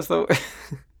laminated was the word.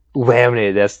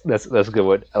 Laminated. That's a good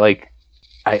one. Like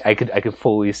I could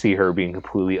fully see her being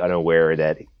completely unaware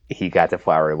that he got the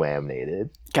flower laminated.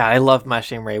 God, I love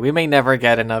Machine Ray. We may never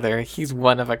get another. He's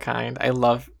one of a kind. I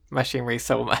love Machine Ray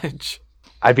so much.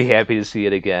 I'd be happy to see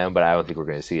it again, but I don't think we're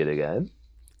going to see it again.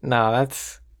 No,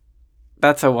 that's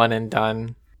a one and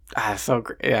done. So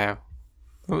great. Yeah.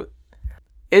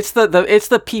 It's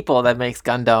the people that makes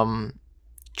Gundam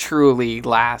truly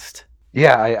last.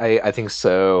 Yeah, I think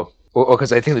so. Well,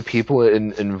 because I think the people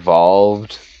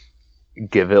involved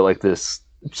give it like this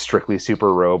strictly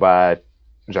super robot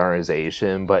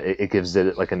genreization, but it gives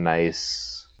it like a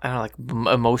nice, I don't know, like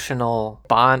emotional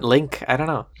bond link. I don't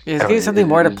know. It gives you something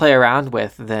more to play around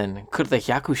with than could the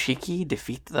Hyakushiki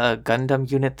defeat the Gundam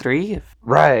Unit 3?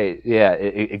 Right. Yeah.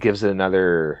 It gives it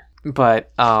another.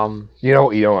 But you know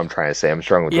what I'm trying to say. I'm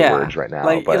struggling with the words right now.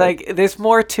 Like there's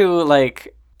more to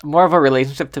like more of a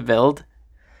relationship to build.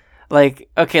 Like,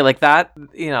 okay, like that,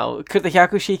 you know, could the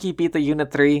Hyakushiki beat the Unit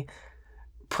 3?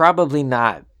 Probably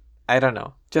not. I don't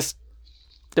know. Just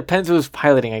depends who's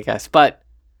piloting, I guess. But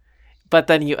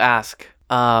then you ask,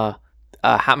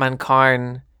 Hatman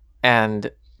Karn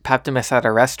and Paptimus at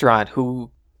a restaurant,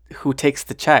 who takes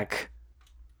the check?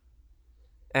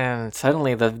 And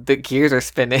suddenly the gears are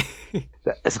spinning.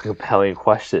 That's a compelling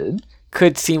question.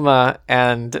 Could Sima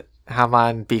and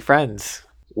Haman be friends?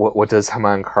 What does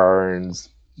Haman Karn's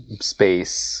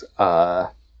space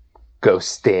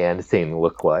ghost stand thing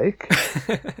look like?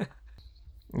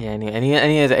 Yeah.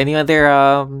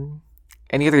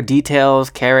 Any other details,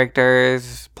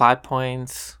 characters, plot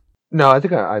points? No, I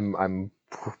think I'm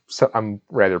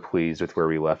rather pleased with where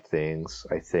we left things.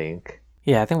 I think.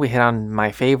 Yeah, I think we hit on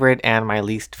my favorite and my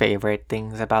least favorite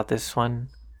things about this one.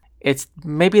 It's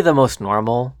maybe the most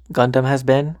normal Gundam has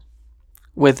been,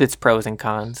 with its pros and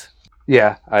cons.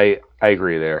 Yeah, I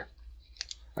agree there.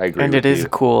 I agree. And it is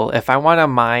cool. If I want to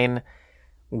mine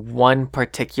one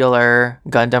particular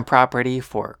Gundam property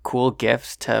for cool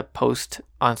GIFs to post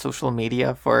on social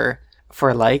media for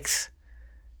likes,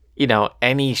 you know,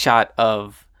 any shot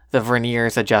of the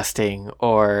verniers adjusting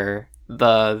or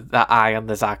the eye on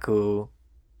the Zaku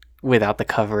without the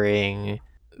covering,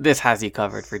 this has you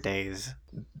covered for days.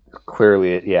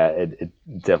 Clearly, it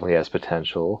definitely has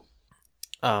potential.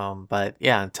 But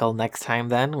yeah, until next time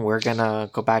then, we're gonna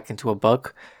go back into a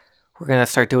book. We're gonna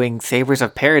start doing Sabers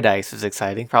of Paradise, which is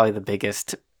exciting. Probably the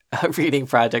biggest reading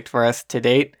project for us to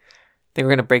date. I think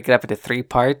we're gonna break it up into 3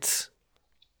 parts.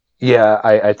 Yeah,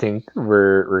 I think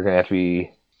we're gonna have to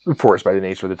be forced by the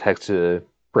nature of the text to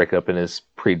break up in its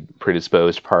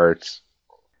predisposed parts.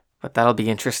 But that'll be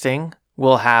interesting.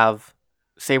 We'll have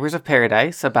Sabers of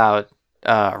Paradise about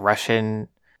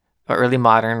early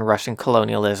modern Russian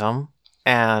colonialism,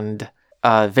 and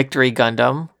Victory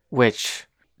Gundam, which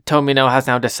Tomino has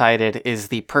now decided is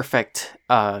the perfect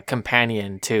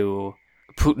companion to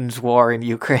Putin's war in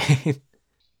Ukraine.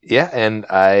 Yeah, and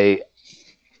I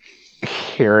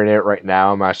hearing it right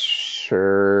now. I'm not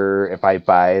sure if I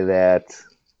buy that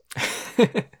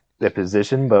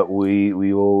position, but we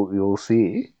will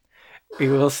see. We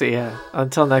will see. Yeah.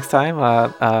 Until next time,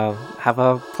 have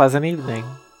a pleasant evening.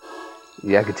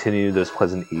 Yeah, continue those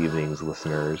pleasant evenings,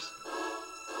 listeners.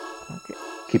 Okay.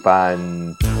 Keep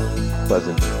on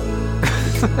pleasant.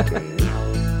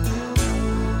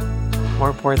 More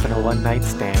important than a one-night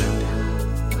stand.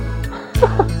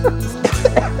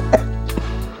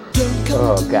 Don't come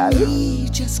Oh, to God. me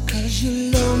just 'cause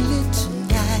you're lonely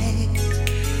tonight.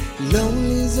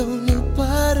 Lonely's only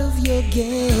part of your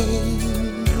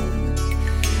game.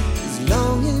 As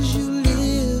long as you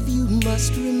live, you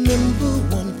must remember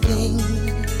one thing.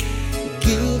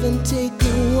 Give and take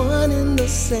are one and the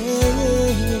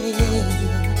same.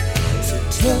 So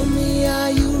tell me,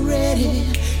 are you ready?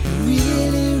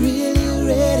 Really, really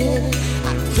ready?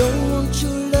 I don't want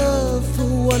your love for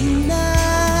one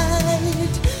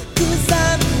night, 'cause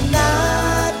I'm